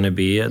 when is it going to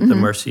be at the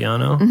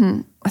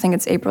Murciano? I think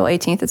it's April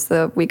 18th. It's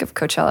the week of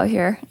Coachella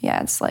here.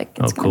 Yeah, it's like,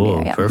 it's cool.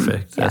 Be, yeah.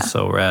 Perfect. That's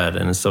so rad.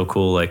 And it's so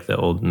cool, like the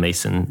old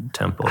Mason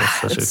Temple.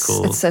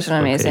 It's such an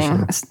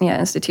amazing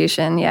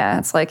institution. Yeah,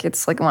 it's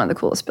like one of the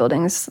coolest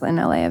buildings in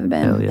LA I've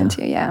been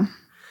into, yeah.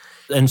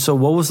 And so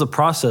what was the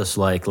process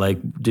like? Like,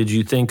 did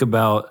you think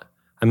about,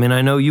 I mean,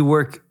 I know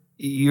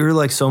you're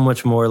like so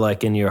much more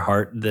like in your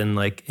heart than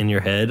like in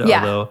your head. Yeah.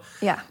 Although,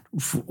 yeah.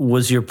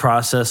 Was your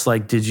process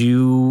like, did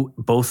you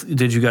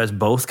guys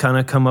both kind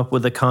of come up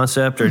with a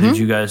concept or did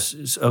you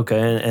guys,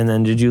 and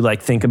then did you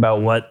like think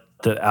about what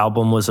the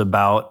album was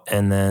about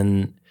and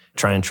then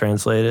try and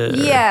translate it? Or?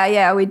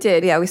 Yeah, we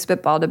did. Yeah, we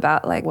spitballed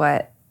about like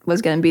what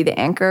was going to be the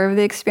anchor of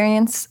the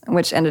experience,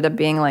 which ended up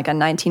being like a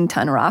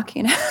 19-ton rock,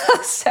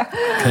 so,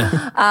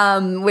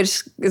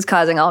 which is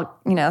causing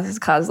has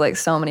caused like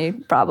so many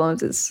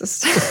problems. It's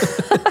just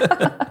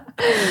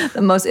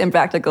the most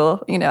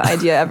impractical,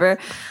 idea ever.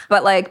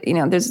 But like,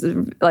 there's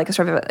like a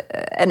sort of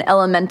an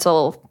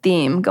elemental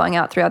theme going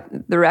out throughout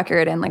the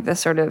record and like this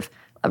sort of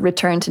a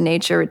return to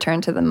nature,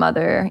 return to the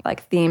mother,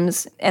 like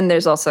themes. And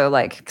there's also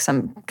like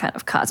some kind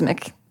of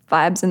cosmic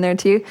vibes in there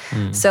too.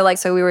 So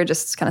we were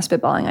just kind of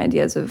spitballing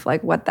ideas of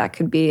like what that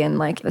could be. And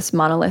like this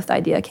monolith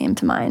idea came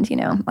to mind,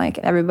 like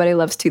everybody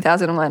loves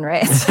 2001,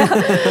 right?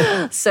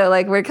 So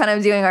like we're kind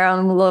of doing our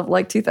own love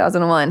like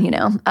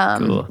 2001,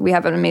 Cool. We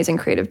have an amazing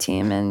creative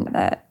team and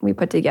that we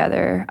put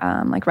together,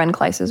 like Ren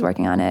Kleiss is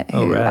working on it,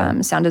 who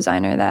sound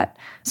designer that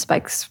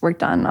Spike's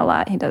worked on a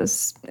lot.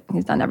 He's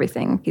done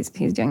everything. He's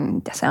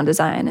doing sound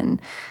design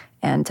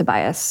and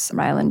Tobias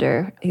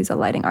Rylander, he's a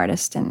lighting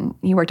artist, and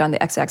he worked on the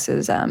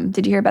XX's.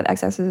 Did you hear about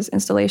XX's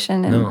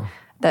installation and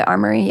the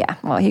Armory? Yeah,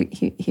 well,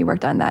 he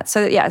worked on that.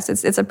 So yeah,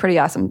 it's a pretty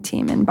awesome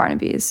team, and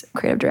Barnaby's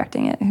creative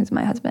directing it, who's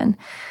my husband.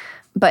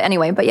 But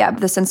anyway,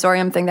 the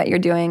sensorium thing that you're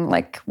doing,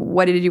 like,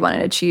 what did you want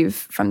to achieve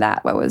from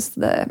that? What was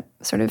the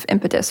sort of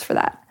impetus for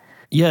that?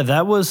 Yeah,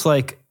 that was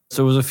like,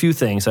 so it was a few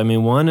things. I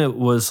mean, one, it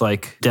was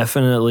like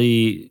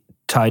definitely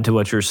tied to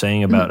what you're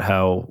saying about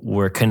how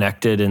we're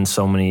connected in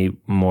so many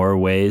more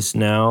ways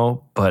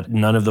now, but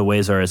none of the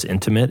ways are as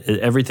intimate.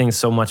 Everything's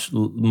so much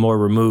more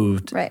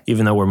removed,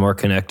 even though we're more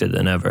connected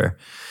than ever.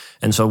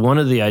 And so one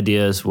of the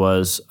ideas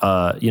was,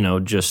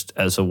 just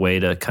as a way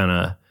to kind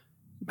of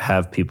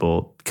have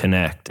people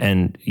connect.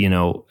 And,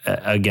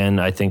 again,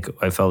 I think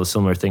I felt a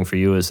similar thing for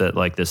you, is that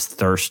like this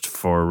thirst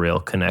for real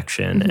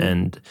connection.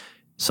 And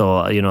so,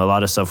 a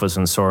lot of stuff with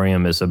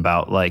Sensorium is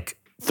about like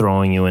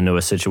throwing you into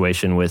a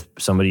situation with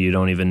somebody you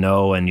don't even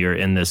know, and you're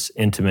in this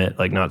intimate,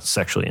 like not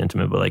sexually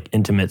intimate, but like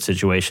intimate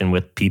situation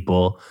with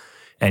people,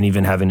 and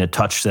even having to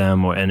touch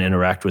them and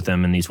interact with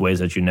them in these ways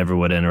that you never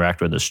would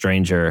interact with a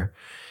stranger,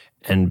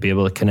 and be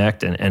able to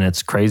connect. And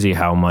it's crazy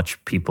how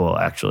much people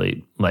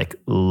actually like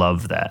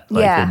love that,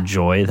 like the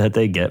joy that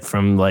they get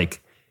from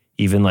like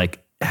even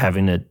like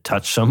having to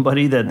touch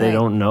somebody that they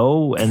don't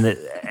know, and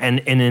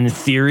in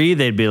theory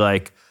they'd be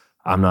like,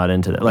 I'm not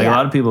into that. Like a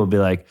lot of people would be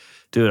like,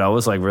 dude, I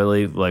was like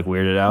really like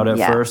weirded out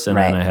at first, and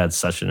then I had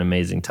such an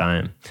amazing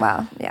time.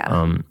 Wow,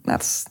 yeah,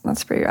 that's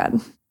pretty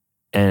rad.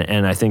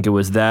 And I think it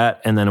was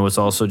that, and then it was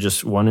also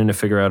just wanting to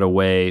figure out a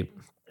way,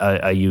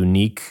 a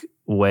unique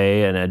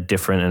way, and a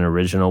different and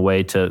original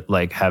way to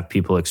like have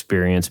people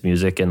experience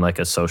music in like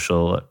a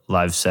social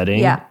live setting.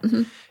 Yeah.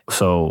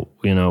 So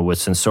with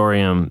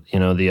Sensorium,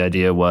 the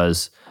idea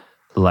was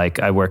like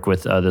I work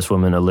with this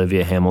woman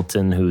Olivia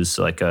Hamilton, who's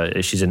like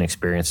she's an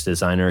experienced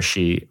designer.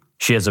 She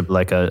has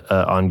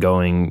a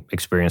ongoing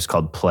experience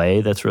called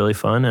Play that's really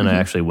fun. And I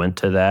actually went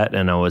to that,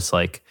 and I was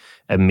like,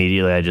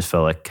 immediately I just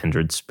felt like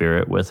kindred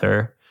spirit with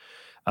her.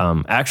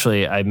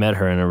 Actually, I met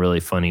her in a really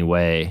funny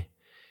way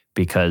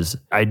because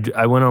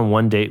I went on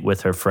one date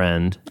with her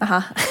friend,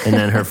 and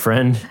then her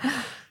friend,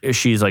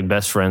 she's like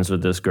best friends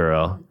with this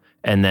girl,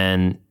 and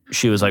then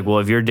she was like, well,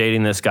 if you're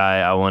dating this guy,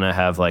 I want to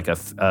have like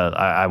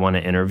I want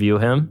to interview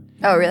him.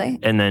 Oh, really?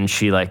 And then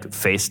she like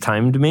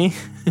FaceTimed me.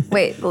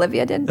 Wait,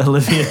 Olivia did?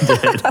 Olivia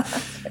did.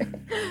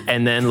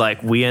 And then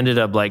like we ended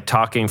up like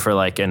talking for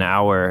like an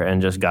hour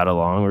and just got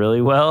along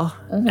really well.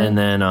 And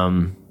then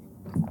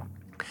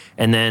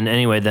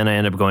anyway, then I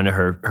ended up going to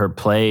her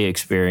play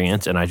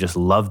experience and I just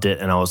loved it.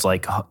 And I was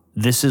like,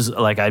 this is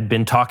like, I'd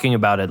been talking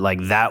about it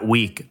like that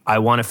week. I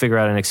want to figure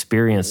out an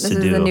experience to do.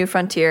 This is the new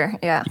frontier.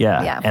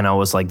 Yeah. And I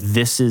was like,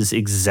 this is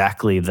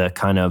exactly the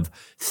kind of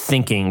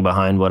thinking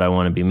behind what I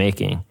want to be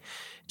making.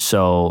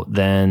 So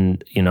then,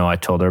 I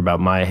told her about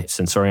my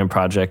Sensorium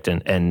project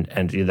and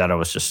that I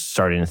was just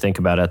starting to think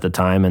about at the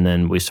time. And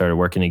then we started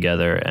working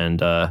together. And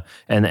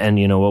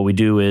what we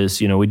do is,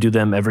 we do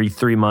them every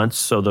 3 months.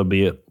 So there'll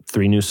be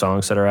 3 new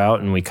songs that are out.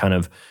 And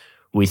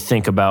we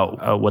think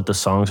about what the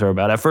songs are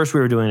about. At first, we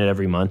were doing it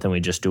every month and we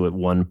just do it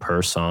one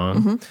per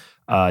song.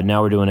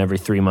 Now we're doing every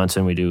 3 months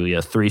and we do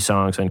 3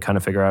 songs and kind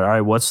of figure out, all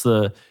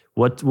right,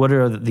 what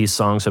are these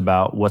songs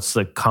about? What's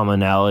the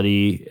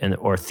commonality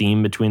or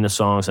theme between the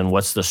songs, and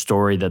what's the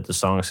story that the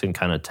songs can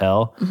kind of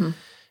tell?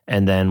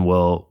 And then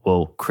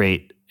we'll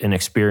create an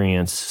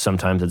experience.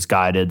 Sometimes it's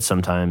guided,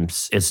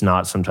 sometimes it's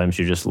not. Sometimes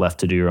you're just left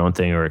to do your own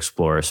thing or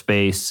explore a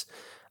space.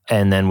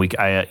 And then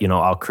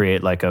I'll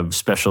create like a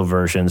special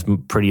versions,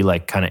 pretty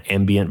like kind of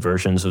ambient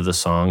versions of the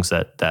songs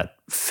that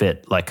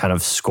fit, like kind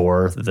of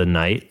score the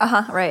night.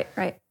 Right.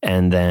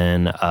 And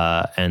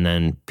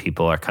then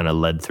people are kind of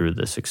led through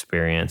this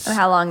experience. And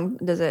how long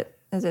does it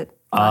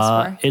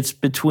last for? It's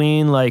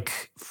between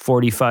like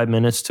 45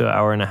 minutes to an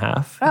hour and a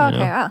half. Oh, okay.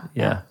 Wow.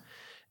 Yeah.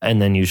 And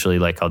then usually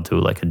like I'll do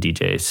like a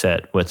DJ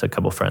set with a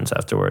couple friends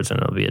afterwards, and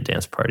it'll be a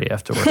dance party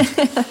afterwards.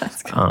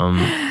 That's cool.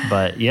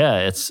 But yeah,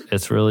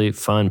 it's really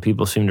fun.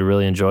 People seem to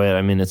really enjoy it.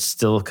 I mean, it's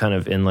still kind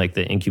of in like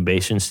the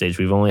incubation stage.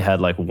 We've only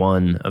had like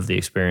one of the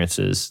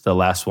experiences. The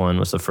last one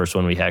was the first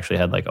one we actually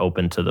had like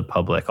open to the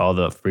public. All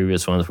the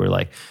previous ones were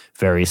like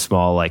very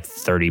small, like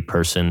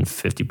 30-person,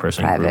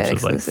 50-person groups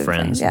of like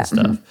friends and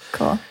stuff.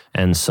 Cool.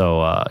 And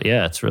so,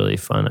 it's really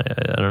fun.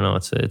 I don't know.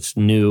 It's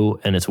new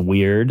and it's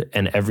weird.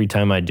 And every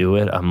time I do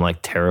it, I'm like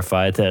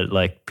terrified that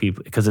like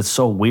people, because it's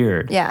so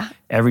weird. Yeah.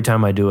 Every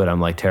time I do it, I'm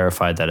like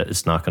terrified that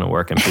it's not going to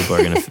work and people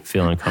are going to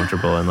feel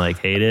uncomfortable and like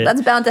hate it.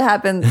 That's bound to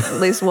happen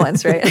at least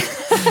once, right?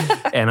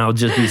 And I'll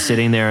just be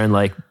sitting there and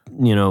like,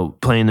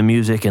 playing the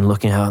music and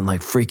looking out and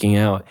like freaking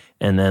out.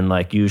 And then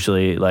like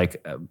usually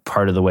like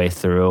part of the way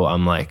through,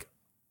 I'm like,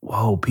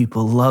 whoa,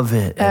 people love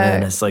it. And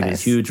then it's like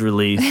nice. a huge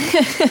relief.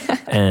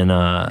 and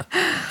I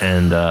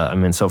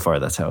mean, so far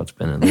that's how it's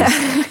been at least.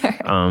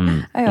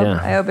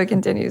 I hope it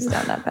continues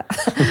down that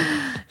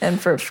path.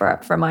 And for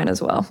mine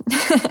as well.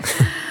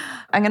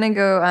 I'm going to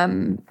go,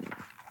 I'm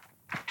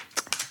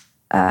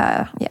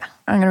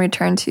going to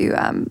return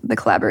to the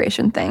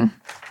collaboration thing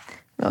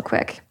real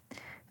quick.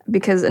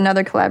 Because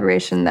another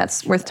collaboration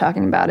that's worth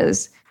talking about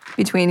is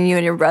between you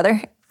and your brother.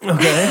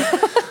 Okay.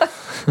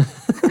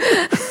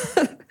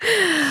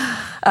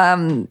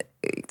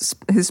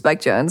 Who's Spike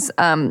Jones.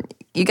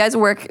 You guys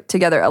work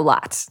together a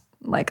lot,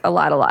 like a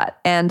lot.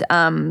 And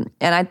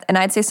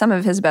I'd say some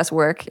of his best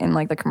work in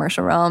like the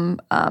commercial realm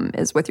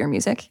is with your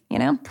music,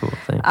 Cool,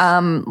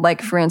 thanks.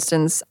 Like for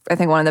instance, I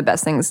think one of the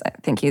best things I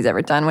think he's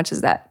ever done, which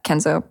is that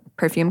Kenzo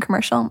perfume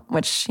commercial,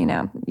 which,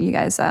 you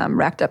guys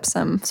racked up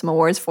some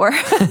awards for.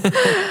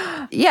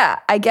 Yeah,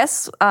 I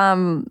guess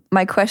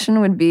my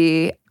question would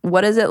be,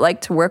 what is it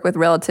like to work with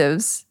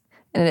relatives?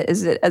 And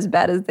is it as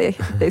bad as they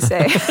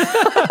say?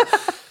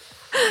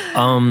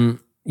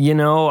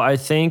 I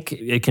think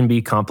it can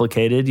be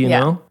complicated,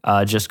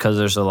 just because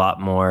there's a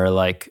lot more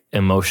like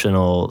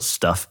emotional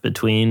stuff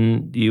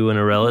between you and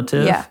a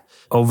relative. Yeah.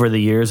 Over the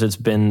years, it's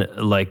been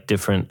like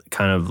different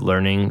kind of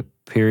learning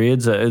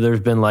periods. There's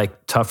been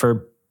like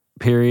tougher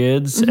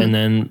periods and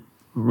then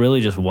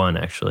really just one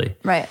actually.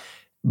 Right.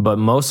 But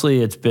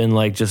mostly it's been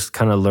like just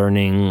kind of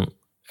learning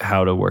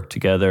how to work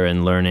together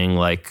and learning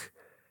like,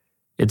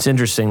 it's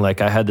interesting. Like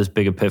I had this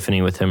big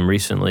epiphany with him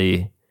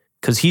recently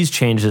because he's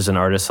changed as an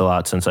artist a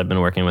lot since I've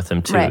been working with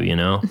him too,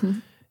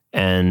 right.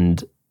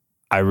 And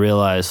I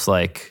realized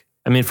like,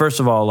 I mean, first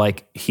of all,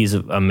 like he's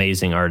an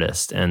amazing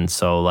artist. And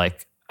so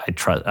like,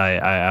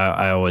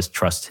 I always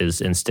trust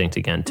his instinct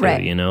again too,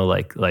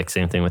 right. like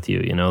same thing with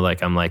you,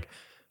 like I'm like,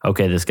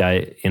 okay, this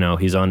guy,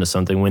 he's onto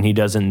something. When he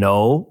doesn't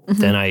know,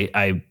 then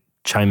I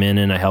chime in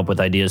and I help with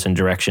ideas and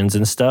directions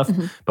and stuff.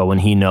 But when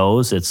he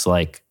knows, it's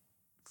like,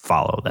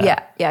 follow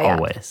that. Yeah.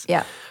 Always.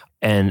 Yeah.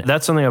 And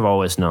that's something I've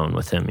always known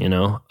with him,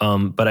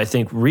 But I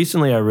think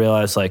recently I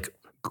realized like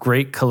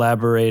great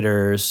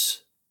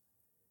collaborators,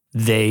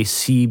 they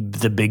see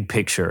the big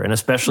picture, and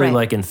especially right.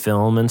 like in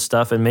film and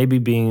stuff, and maybe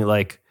being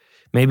like,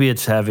 maybe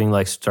it's having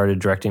like started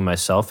directing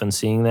myself and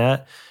seeing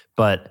that.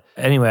 But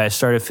anyway, I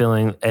started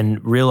feeling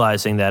and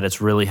realizing that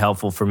it's really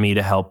helpful for me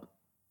to help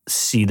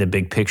see the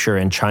big picture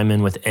and chime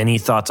in with any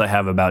thoughts I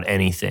have about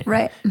anything.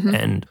 Right. Mm-hmm.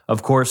 And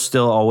of course,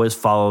 still always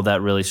follow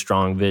that really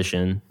strong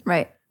vision.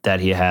 Right. That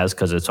he has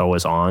because it's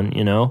always on,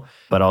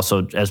 but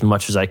also as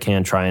much as I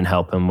can try and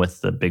help him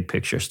with the big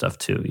picture stuff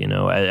too,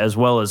 as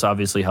well as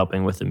obviously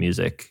helping with the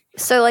music.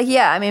 So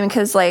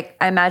because I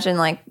imagine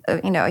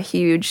a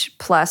huge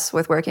plus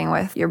with working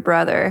with your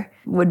brother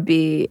would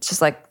be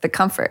just like the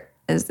comfort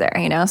is there,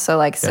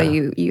 So so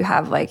you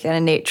have like an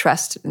innate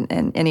trust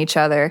in each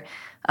other.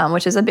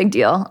 Which is a big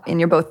deal. And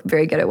you're both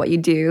very good at what you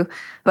do.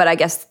 But I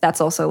guess that's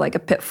also like a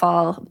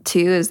pitfall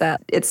too, is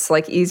that it's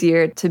like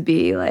easier to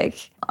be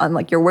like on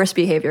like your worst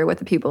behavior with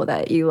the people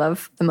that you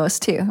love the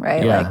most too,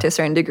 right? Yeah. Like to a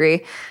certain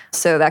degree.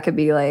 So that could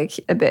be like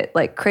a bit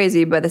like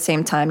crazy, but at the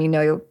same time,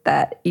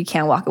 that you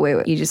can't walk away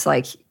with. You just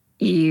like,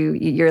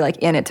 you're like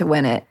in it to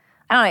win it.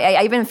 I don't know.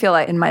 I even feel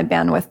like in my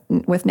band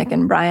with Nick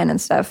and Brian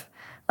and stuff,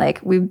 like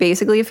we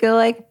basically feel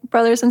like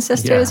brothers and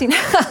sisters,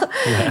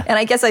 Yeah. And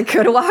I guess I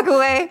could walk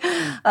away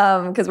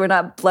because we're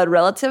not blood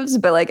relatives,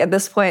 but like at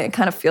this point, it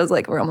kind of feels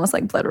like we're almost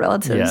like blood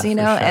relatives,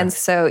 Yeah, for sure. And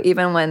so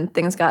even when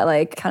things got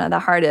like kind of the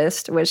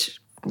hardest, which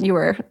you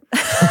were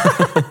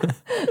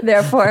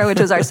therefore, which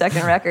was our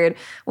second record,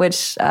 which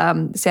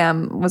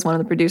Sam was one of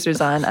the producers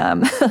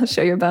on,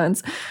 Show Your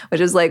Bones,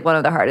 which is like one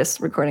of the hardest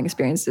recording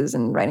experiences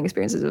and writing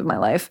experiences of my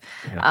life.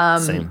 Yeah,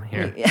 same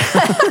here.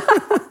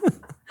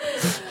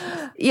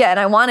 Yeah, and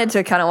I wanted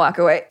to kind of walk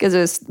away because it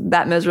was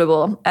that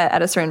miserable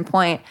at a certain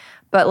point.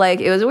 But like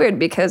it was weird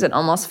because it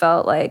almost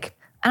felt like,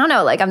 I don't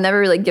know, like I've never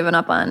really given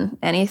up on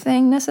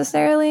anything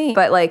necessarily.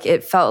 But like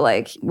it felt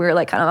like we were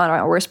like kind of on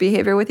our worst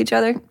behavior with each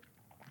other.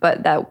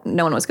 But that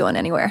no one was going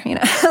anywhere,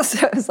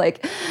 So it was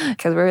like,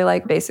 because we were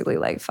like basically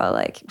like felt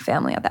like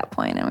family at that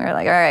point. And we were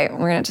like, all right,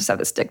 we're going to just have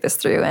to stick this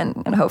through.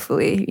 And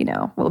hopefully,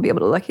 we'll be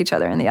able to look each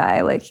other in the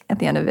eye like at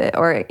the end of it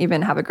or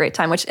even have a great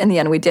time, which in the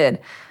end we did.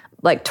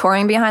 Like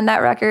touring behind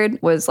that record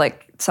was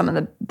like some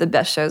of the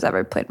best shows I've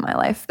ever played in my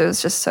life. It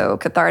was just so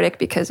cathartic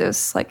because it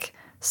was like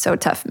so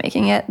tough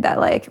making it that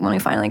like when we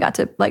finally got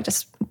to like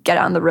just get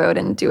on the road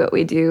and do what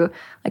we do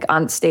like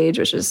on stage,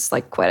 which is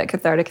like quite a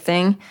cathartic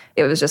thing.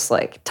 It was just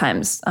like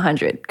times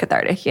 100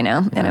 cathartic, And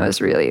it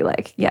was really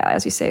like, yeah,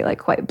 as you say, like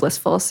quite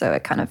blissful. So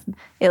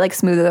it like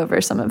smoothed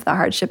over some of the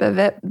hardship of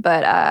it.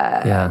 But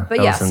that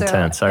was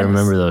intense. I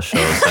remember those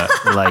shows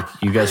that like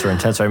you guys were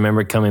intense. I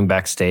remember coming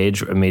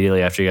backstage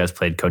immediately after you guys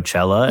played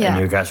Coachella and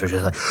you guys were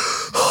just like,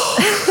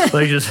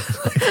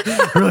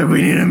 we're like,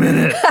 we need a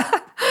minute.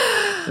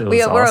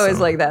 We're always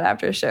like that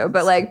after a show,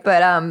 but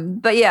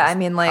yeah, I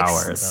mean, like,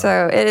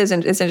 so it's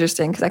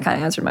interesting because I kind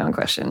of answered my own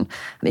question,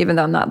 even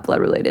though I'm not blood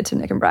related to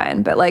Nick and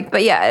Brian, but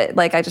yeah,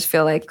 like I just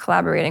feel like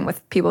collaborating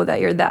with people that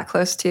you're that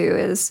close to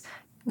it's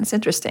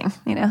interesting,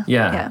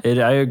 Yeah.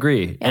 I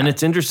agree, yeah. And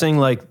it's interesting.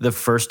 Like the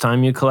first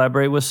time you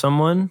collaborate with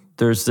someone,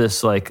 there's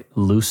this like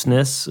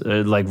looseness,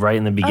 like right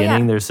in the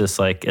beginning. There's this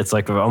like it's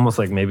like almost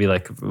like maybe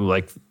like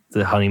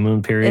the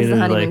honeymoon period. It's the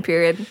honeymoon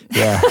period.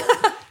 Yeah.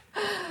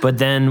 But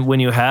then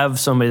when you have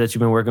somebody that you've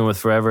been working with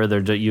forever,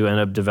 you end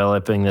up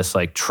developing this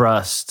like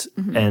trust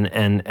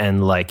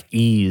and like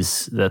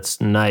ease that's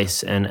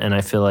nice. And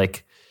I feel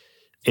like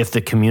if the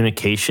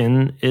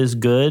communication is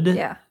good,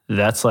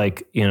 that's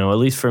like, at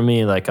least for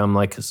me, like I'm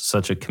like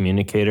such a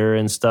communicator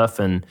and stuff.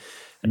 And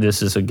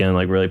this is again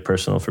like really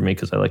personal for me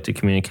because I like to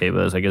communicate.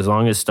 But it's like as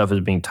long as stuff is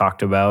being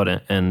talked about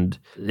and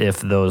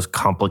if those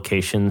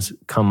complications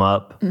come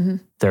up,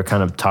 they're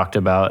kind of talked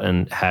about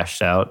and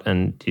hashed out.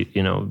 And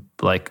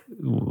like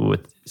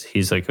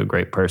he's like a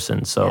great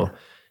person. So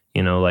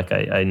like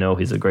I know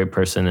he's a great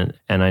person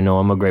and I know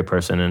I'm a great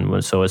person.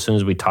 And so as soon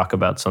as we talk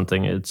about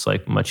something, it's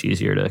like much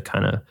easier to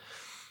kind of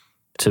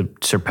to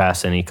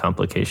surpass any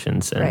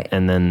complications.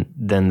 And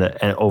then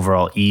the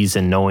overall ease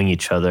in knowing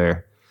each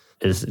other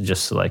is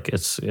just like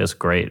it's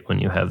great when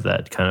you have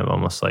that kind of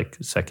almost like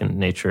second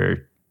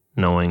nature,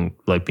 knowing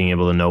like being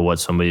able to know what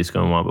somebody's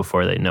going to want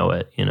before they know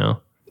it,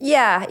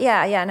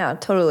 Yeah, no,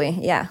 totally.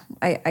 Yeah,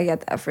 I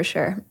get that for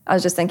sure. I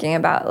was just thinking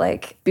about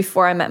like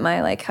before I met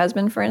my like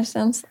husband, for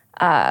instance,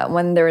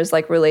 when there was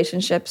like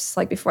relationships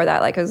like before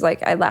that, like it was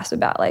like I lasted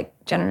about like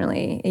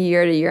generally a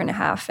year to year and a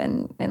half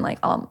and like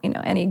all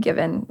any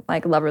given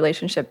like love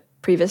relationship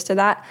previous to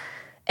that.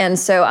 And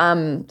so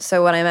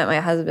when I met my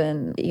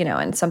husband,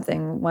 and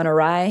something went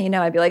awry,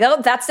 I'd be like,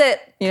 oh, that's it.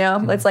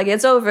 It's like,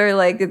 it's over.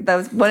 Like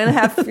those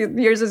 1.5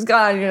 years is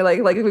gone. You're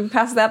like we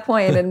passed that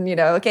point and,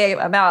 okay,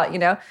 I'm out, and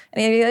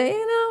he'd be like,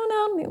 no,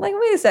 like,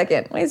 wait a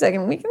second.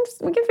 We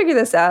can figure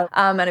this out.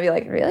 And I'd be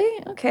like,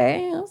 really?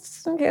 Okay,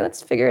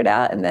 let's figure it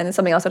out. And then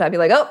something else would have to be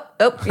like, oh,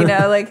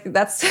 like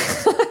that's,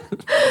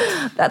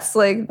 that's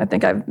like, I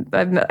think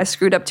I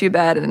screwed up too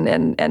bad and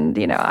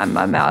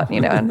I'm out,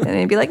 and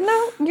he'd be like,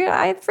 no,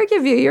 I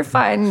forgive you. You're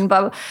fine.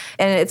 Blah, blah.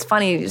 And it's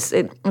funny.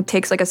 It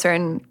takes like a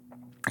certain,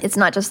 it's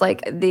not just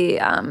like the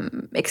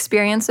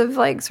experience of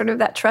like sort of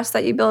that trust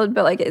that you build,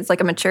 but like it's like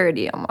a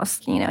maturity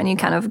almost, and you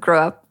kind of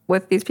grow up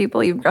with these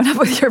people. You've grown up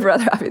with your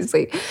brother,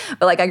 obviously.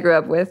 But like I grew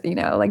up with,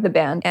 like the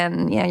band.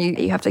 And yeah,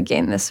 you have to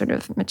gain this sort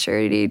of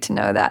maturity to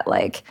know that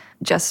like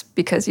just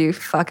because you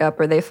fuck up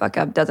or they fuck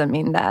up doesn't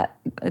mean that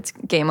it's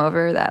game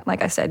over. That,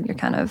 like I said, you're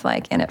kind of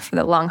like in it for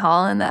the long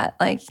haul and that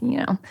like,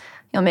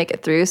 you'll make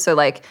it through. So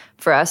like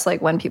for us,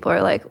 like when people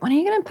are like, when are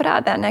you going to put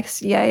out that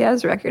next Yeah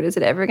Yeahs record? Is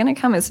it ever going to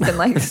come? It's been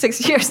like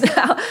 6 years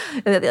now.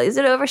 Is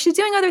it over? She's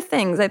doing other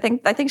things. I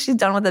think she's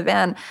done with the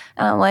band.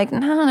 And I'm like,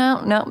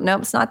 no,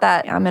 it's not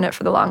that. I'm in it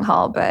for the long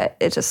haul, but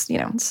it's just,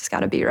 it's just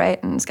got to be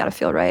right and it's got to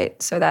feel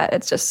right so that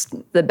it's just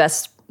the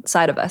best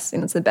side of us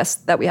and it's the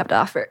best that we have to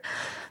offer,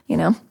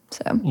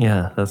 So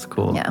yeah, that's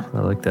cool. Yeah.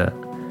 I like that.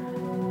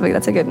 I think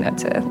that's a good note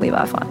to leave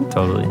off on.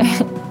 Totally.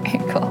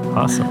 Cool.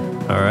 Awesome.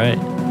 All right.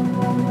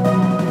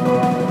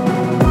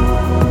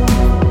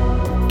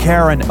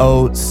 Karen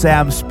O,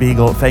 Sam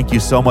Spiegel, thank you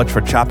so much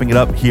for chopping it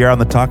up here on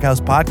the Talk House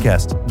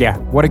podcast. Yeah,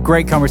 what a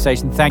great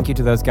conversation. Thank you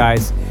to those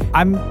guys.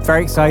 I'm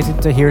very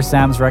excited to hear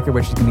Sam's record,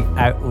 which is going to be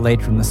out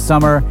later in the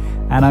summer.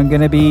 And I'm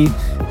going to be,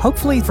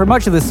 hopefully for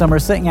much of the summer,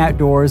 sitting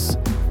outdoors,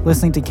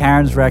 listening to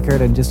Karen's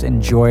record and just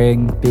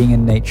enjoying being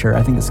in nature.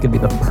 I think it's going to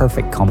be the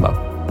perfect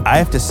combo. I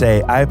have to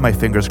say, I have my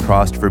fingers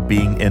crossed for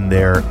being in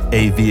their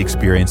AV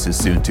experiences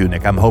soon too,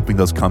 Nick. I'm hoping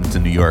those come to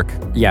New York.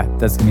 Yeah,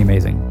 that's going to be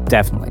amazing.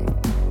 Definitely.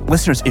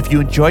 Listeners, if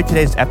you enjoyed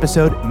today's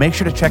episode, make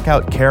sure to check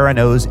out Karen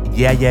O's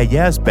Yeah Yeah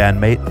Yeahs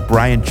bandmate,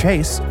 Brian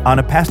Chase, on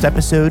a past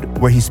episode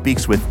where he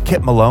speaks with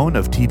Kit Malone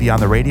of TV on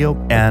the Radio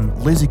and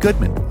Lizzie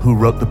Goodman, who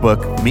wrote the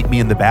book Meet Me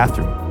in the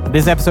Bathroom.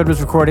 This episode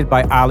was recorded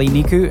by Ali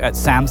Niku at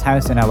Sam's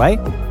house in LA.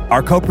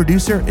 Our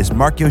co-producer is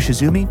Mark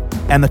Yoshizumi,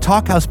 and the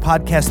Talk House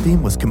podcast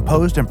theme was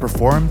composed and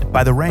performed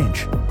by The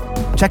Range.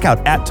 Check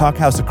out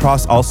 @TalkHouse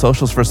across all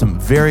socials for some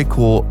very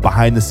cool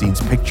behind-the-scenes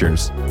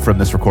pictures from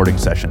this recording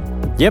session.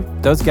 Yep,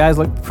 those guys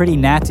look pretty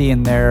natty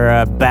in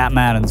their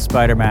Batman and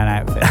Spider-Man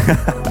outfit.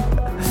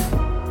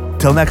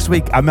 Till next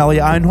week, I'm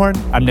Elliot Einhorn.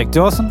 I'm Nick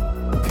Dawson.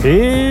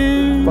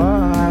 Peace.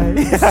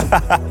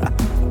 Bye.